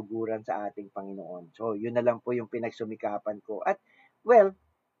makakapagbigay kaluguran sa ating Panginoon. So, yun na lang po yung pinagsumikapan ko. At, well,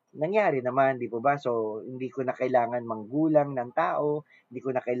 nangyari naman, di po ba? So, hindi ko na kailangan manggulang ng tao, hindi ko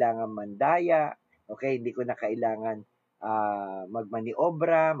na kailangan mandaya, okay? Hindi ko na kailangan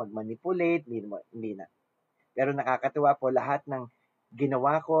magmaniobra, magmanipulate, hindi na. Pero nakakatuwa po lahat ng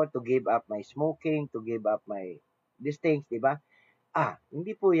ginawa ko to give up my smoking, to give up my these things, di ba?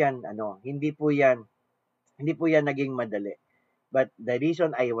 Hindi po yan naging madali. But the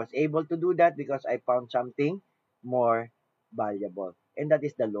reason I was able to do that because I found something more valuable. And that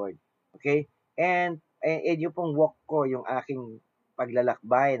is the Lord. Okay? And yung pong walk ko, yung aking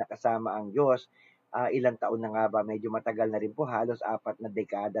paglalakbay na kasama ang Diyos, ilang taon na nga ba? Medyo matagal na rin po. Halos 4 na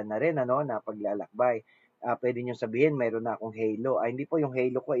dekada na rin na paglalakbay. Pwede nyo sabihin, mayroon na akong halo. Hindi po yung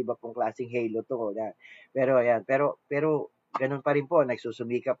halo ko, iba pong klaseng halo to. Pero ganun pa rin po.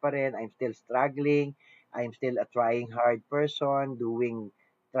 Nagsusumikap pa rin. I'm still struggling. I'm still a trying hard person,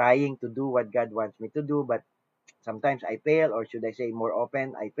 trying to do what God wants me to do, but sometimes I fail, or should I say more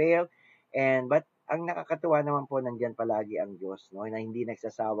often, I fail. But ang nakakatuwa naman po, nandyan palagi ang Diyos, no? Na hindi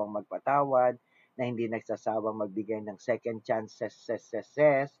nagsasawang magpatawad, na hindi nagsasawang magbigay ng second chances.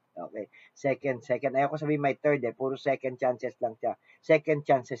 Okay. Second. Ayoko sabihin may third, puro second chances lang siya. Second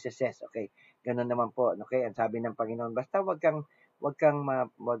chances. Okay. Ganun naman po, okay? Ang sabi ng Panginoon, basta wag kang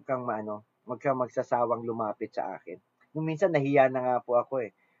magsasawang lumapit sa akin. Nung minsan nahiya na nga po ako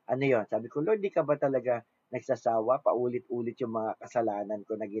Ano 'yon? Sabi ko, Lord, di ka ba talaga nagsasawa? Paulit-ulit yung mga kasalanan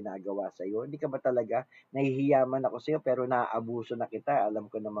ko na ginagawa sa iyo. Hindi ka ba talaga nahihiya man ako sa iyo pero naaabuso na kita.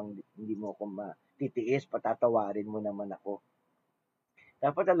 Alam ko namang hindi mo ako matitiis, patatawarin mo naman ako.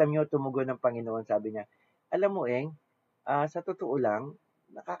 Dapat alam niyo, tumugon ng Panginoon, sabi niya, alam mo sa totoo lang,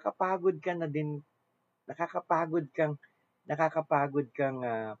 nakakapagod ka na din, nakakapagod kang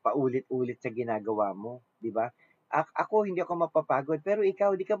paulit-ulit sa ginagawa mo, di ba? Ako hindi ako mapapagod, pero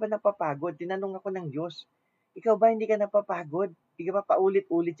ikaw, di ka ba napapagod? Tinanong ako ng Diyos. Ikaw ba hindi ka napapagod? Di ka ba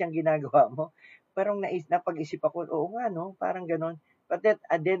paulit-ulit yung ginagawa mo? Parang napag-isip ako, oo nga no, parang ganon. But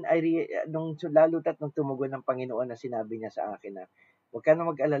then nung tumugon ng Panginoon na sinabi niya sa akin na, huwag ka na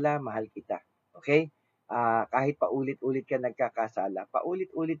mag-alala, mahal kita. Okay? Kahit paulit-ulit ka nagkakasala,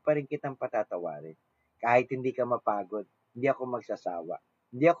 paulit-ulit pa rin kitang patatawarin. Kahit hindi ka mapagod, hindi ako magsasawa.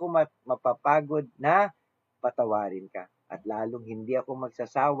 Hindi ako mapapagod na patawarin ka. At lalong hindi ako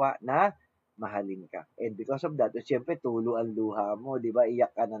magsasawa na mahalin ka. And because of that, siyempre tulo ang luha mo, di ba?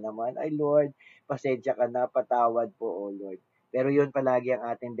 Iyak ka na naman, ay Lord, pasensya ka na, patawad po, O Lord. Pero yun palagi ang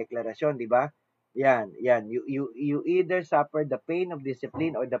ating deklarasyon, di ba? Yan. You either suffer the pain of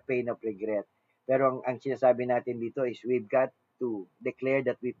discipline or the pain of regret. Pero ang sinasabi natin dito is we've got to declare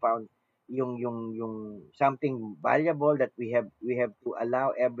that we found yung something valuable that we have to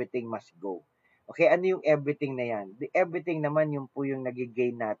allow everything must go. Okay, ano yung everything na yan? The everything naman yung po yung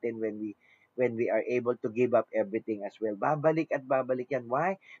nagigain natin when we are able to give up everything as well. Babalik at babalik yan.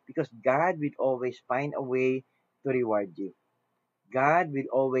 Why? Because God will always find a way to reward you. God will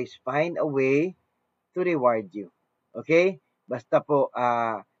always find a way to reward you. Okay? Basta po,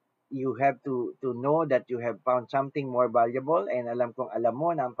 you have to know that you have found something more valuable and alam kong alam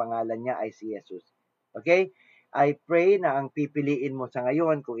mo na ang pangalan niya ay si Jesus. Okay? I pray na ang pipiliin mo sa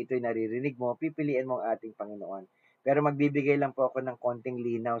ngayon, kung ito'y naririnig mo, pipiliin mo ang ating Panginoon. Pero magbibigay lang po ako ng konting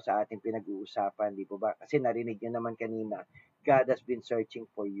linaw sa ating pinag-uusapan, di po ba? Kasi narinig niyo naman kanina, God has been searching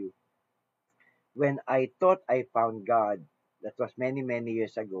for you. When I thought I found God, that was many, many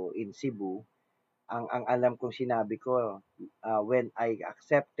years ago in Cebu, ang alam kong sinabi ko, when I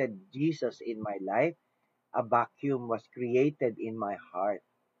accepted Jesus in my life, a vacuum was created in my heart.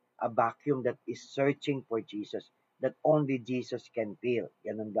 A vacuum that is searching for Jesus, that only Jesus can fill.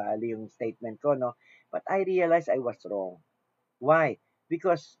 Ganun bali yung statement ko, no? But I realized I was wrong. Why?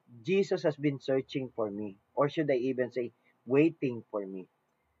 Because Jesus has been searching for me, or should I even say, waiting for me.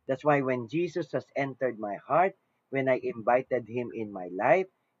 That's why when Jesus has entered my heart, when I invited him in my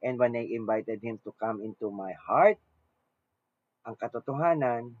life, and when I invited him to come into my heart, ang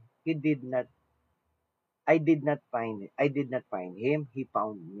katotohanan, I did not find him, he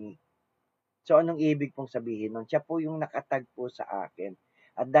found me. So anong ibig pong sabihin nun? Siya po yung nakatagpo sa akin.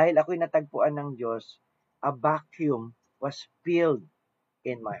 At dahil ako'y natagpuan ng Diyos, a vacuum was filled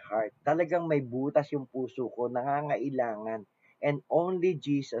in my heart. Talagang may butas yung puso ko, nangangailangan. And only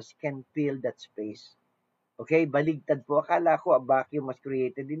Jesus can fill that space. Okay, baligtad po. Akala ko a vacuum was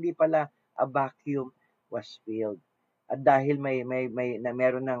created. Hindi pala, a vacuum was filled. At dahil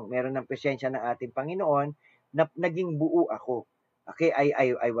meron ng presensya ng ating Panginoon, naging buo ako. Okay,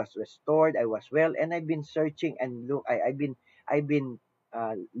 I was restored, I was well, and I've been searching and I've been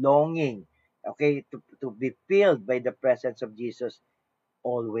longing, okay, to be filled by the presence of Jesus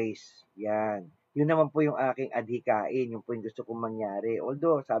always. Yan. Yun naman po yung aking adhikain, yung po yung gusto kong mangyari.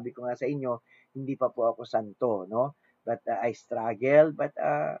 Although, sabi ko nga sa inyo, hindi pa po ako santo, no? But I struggle, but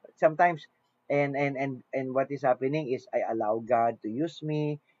sometimes, and what is happening is I allow God to use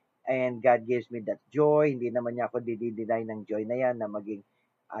me, and God gives me that joy. Hindi naman niya ako didinay ng joy na yan, na maging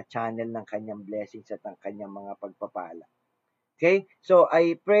channel ng kanyang blessings at ng kanyang mga pagpapala. Okay? So,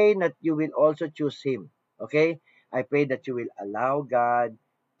 I pray that you will also choose Him. Okay? I pray that you will allow God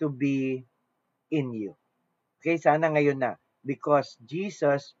to be in you. Okay, sana ngayon na. Because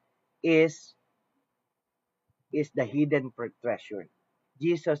Jesus is the hidden treasure.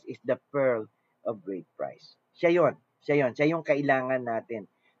 Jesus is the pearl of great price. Siya yon. Siya yung kailangan natin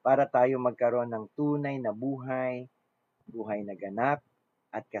para tayo magkaroon ng tunay na buhay, buhay na ganap,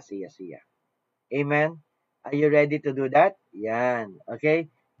 at kasiyasiya. Amen? Are you ready to do that? Yan. Okay?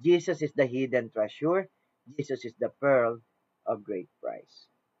 Jesus is the hidden treasure. Jesus is the pearl of great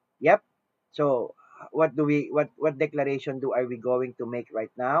price. Yep. So, what declaration are we going to make right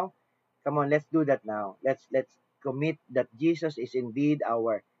now? Come on, let's do that now. Let's commit that Jesus is indeed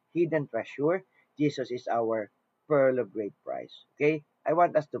our hidden treasure. Jesus is our pearl of great price. Okay? I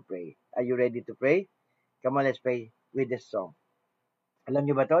want us to pray. Are you ready to pray? Come on, let's pray with this song. Alam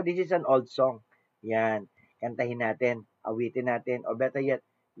niyo ba to? This is an old song. Yan. Kantahin natin, awitin natin, or better yet,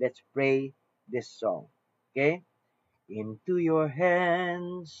 let's pray this song. Okay? Into your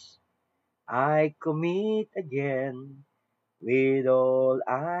hands I commit again with all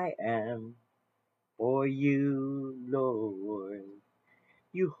I am for you, Lord.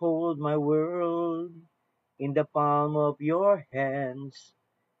 You hold my world in the palm of your hands,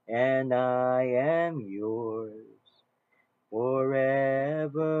 and I am yours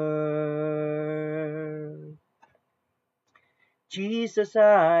forever. Jesus,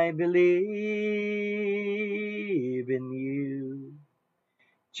 I believe in you.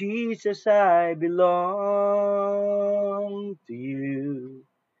 Jesus, I belong to you.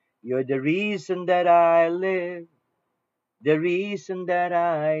 You're the reason that I live. the reason that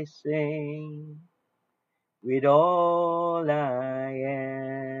I sing with all I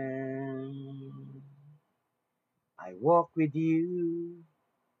am. I walk with you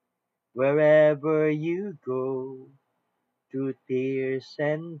wherever you go, through tears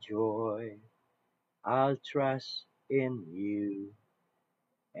and joy. I'll trust in you,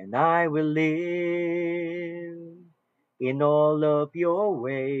 and I will live in all of your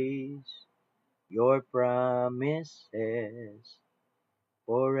ways, your promises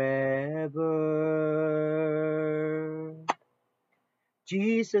forever.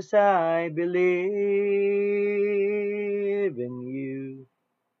 Jesus, I believe in you.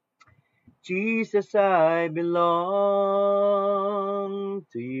 Jesus, I belong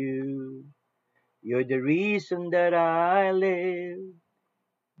to you. You're the reason that I live,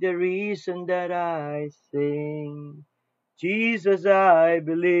 the reason that I sing. Jesus, I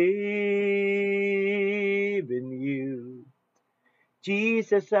believe in you.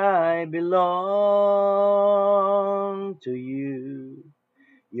 Jesus, I belong to you.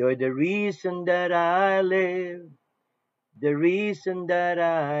 You're the reason that I live, the reason that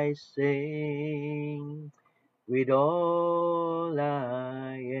I sing with all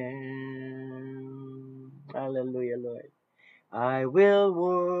I am. Hallelujah, Lord. I will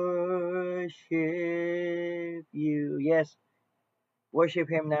worship you. Yes, worship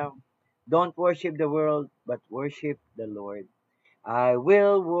Him now. Don't worship the world, but worship the Lord. I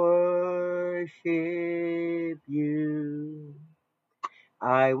will worship you.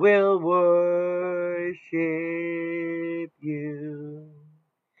 I will worship you.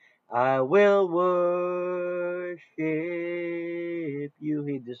 I will worship you.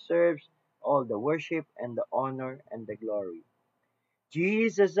 He deserves all the worship and the honor and the glory.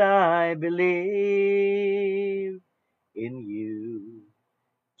 Jesus, I believe in you.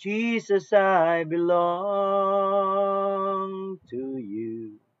 Jesus, I belong to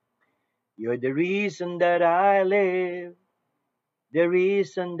you. You're the reason that I live, the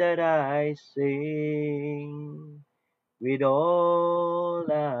reason that I sing with all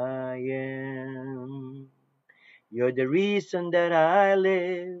I am. You're the reason that I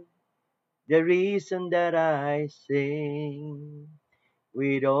live, the reason that I sing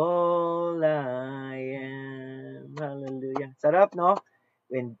with all I am. Hallelujah. Sarap, no?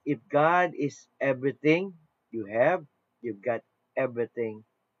 If God is everything you have, you've got everything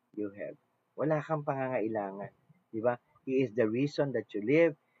you have. Wala kang pangangailangan. Di ba? He is the reason that you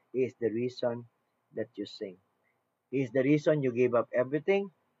live. He is the reason that you sing. He is the reason you give up everything.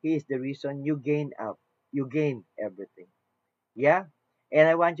 He is the reason you gain up. You gain everything. Yeah?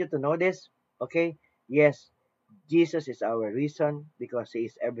 And I want you to know this. Okay? Yes, Jesus is our reason because He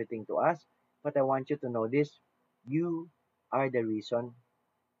is everything to us. But I want you to know this. You are the reason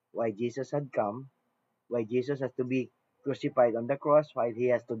why Jesus had come, why Jesus has to be crucified on the cross, why He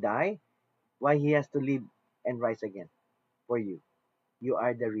has to die, why He has to live and rise again for you. You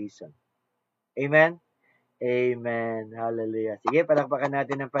are the reason. Amen? Amen. Hallelujah. Sige, palakpakan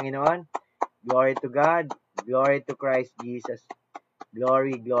natin ng Panginoon. Glory to God. Glory to Christ Jesus.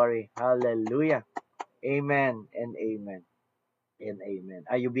 Glory, glory. Hallelujah. Amen and amen and amen.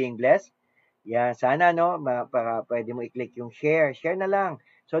 Are you being blessed? Yeah, sana no, para pwede mo i-click yung share. Share na lang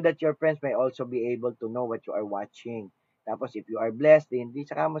so that your friends may also be able to know what you are watching. Tapos if you are blessed, hindi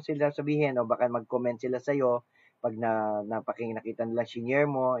saka mo sila sabihin o baka mag-comment sila sa'yo pag nakita nila share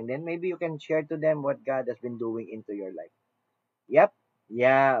mo, and then maybe you can share to them what God has been doing into your life. Yep.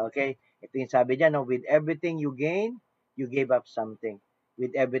 Yeah, okay. Ito yung sabi niya, no? With everything you gain, you gave up something.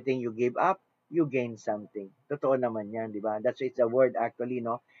 With everything you gave up, you gain something. Totoo naman yan, di ba? That's it's the word actually,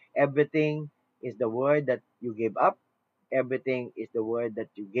 no? Everything is the word that you gave up. Everything is the word that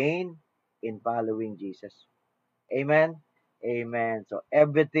you gain in following Jesus. Amen? Amen. So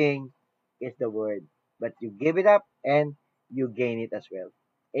everything is the word. But you give it up and you gain it as well.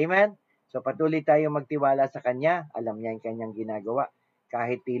 Amen? So patuloy tayo magtiwala sa Kanya. Alam niya yung Kanyang ginagawa.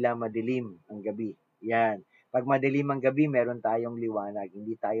 Kahit tila madilim ang gabi. Yan. Pag madilim ang gabi, meron tayong liwanag.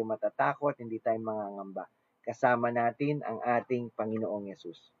 Hindi tayo matatakot, hindi tayo mangangamba. Kasama natin ang ating Panginoong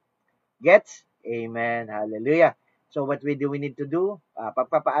Yesus. Gets? Amen. Hallelujah. So what we need to do?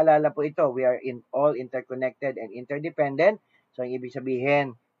 Pagpapaalala po ito, we are all interconnected and interdependent. So ang ibig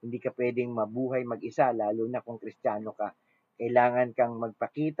sabihin, hindi ka pwedeng mabuhay mag-isa, lalo na kung Kristiyano ka. Kailangan kang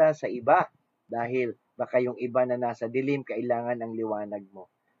magpakita sa iba dahil baka yung iba na nasa dilim, kailangan ng liwanag mo.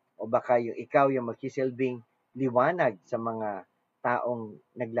 O baka yung ikaw yung magsisilbing liwanag sa mga taong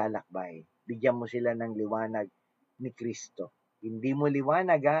naglalakbay. Bigyan mo sila ng liwanag ni Kristo. Hindi mo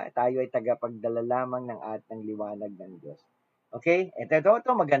liwanag, ha? Tayo ay tagapagdala lamang ng liwanag ng Diyos. Okay? Ito,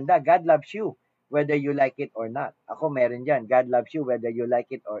 maganda. God loves you. whether you like it or not. Ako meron dyan. God loves you whether you like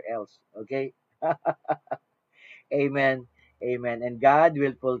it or else. Okay? Amen. Amen. And God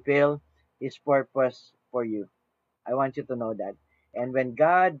will fulfill His purpose for you. I want you to know that. And when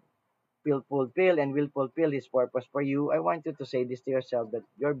God will fulfill and will fulfill His purpose for you, I want you to say this to yourself that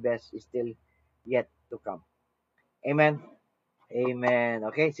your best is still yet to come. Amen. Amen.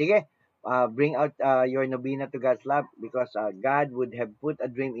 Okay, sige. Bring out your nobina to God's love because God would have put a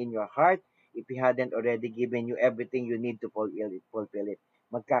dream in your heart if He hadn't already given you everything you need to fulfill it.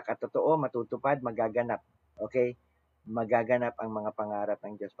 Magkakatotoo, matutupad, magaganap. Okay? Magaganap ang mga pangarap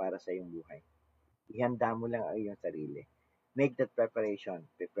ng Diyos para sa iyong buhay. Ihanda mo lang ang iyong sarili. Make that preparation.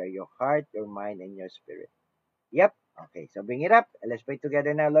 Prepare your heart, your mind, and your spirit. Yep. Okay, so bring it up. Let's pray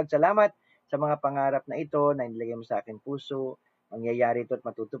together now. Lord, salamat sa mga pangarap na ito na inilagay mo sa akin puso. Mangyayari ito at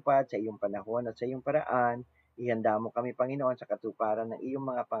matutupad sa iyong panahon at sa iyong paraan. Ihanda mo kami, Panginoon, sa katuparan ng iyong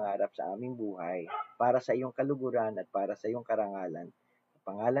mga pangarap sa aming buhay para sa iyong kaluguran at para sa iyong karangalan. Sa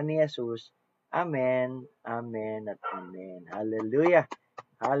pangalan ni Jesus, Amen, Amen, at Amen. Hallelujah.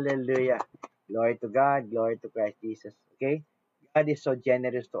 Hallelujah. Glory to God, glory to Christ Jesus. Okay? God is so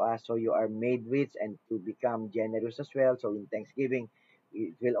generous to us, so you are made rich and to become generous as well. So in thanksgiving,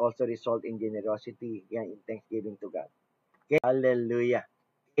 it will also result in generosity. Yan, in thanksgiving to God. Okay? Hallelujah.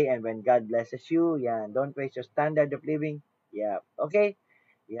 Okay, and when God blesses you, yan, don't raise your standard of living. Yeah, okay?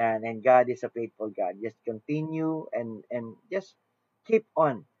 Yan, and God is a faithful God. Just continue and just keep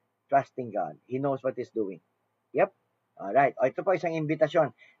on trusting God. He knows what He's doing. Yep. All right. O, ito po isang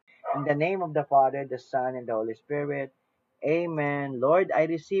invitasyon. In the name of the Father, the Son, and the Holy Spirit. Amen. Lord, I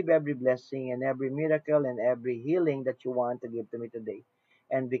receive every blessing and every miracle and every healing that you want to give to me today.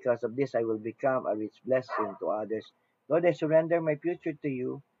 And because of this, I will become a rich blessing to others. Lord, I surrender my future to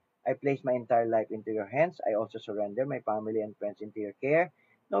you. I place my entire life into your hands. I also surrender my family and friends into your care,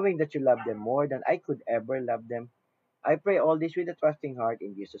 knowing that you love them more than I could ever love them. I pray all this with a trusting heart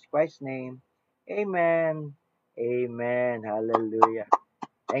in Jesus Christ's name. Amen. Amen. Hallelujah.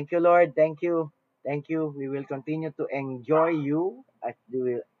 Thank you, Lord. Thank you. Thank you. We will continue to enjoy you as we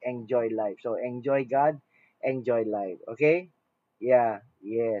will enjoy life. So enjoy God, enjoy life. Okay? Yeah.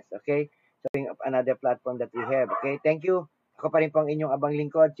 Yes. Okay? So another platform that we have. Okay? Thank you. Ako pa rin po ang inyong abang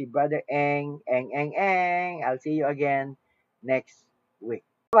lingkod, si Brother Eng. I'll see you again next week.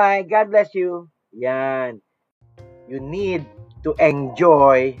 Bye. God bless you. Yan. You need to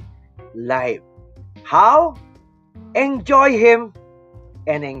enjoy life. How? Enjoy Him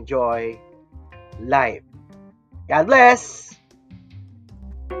and enjoy life. God bless.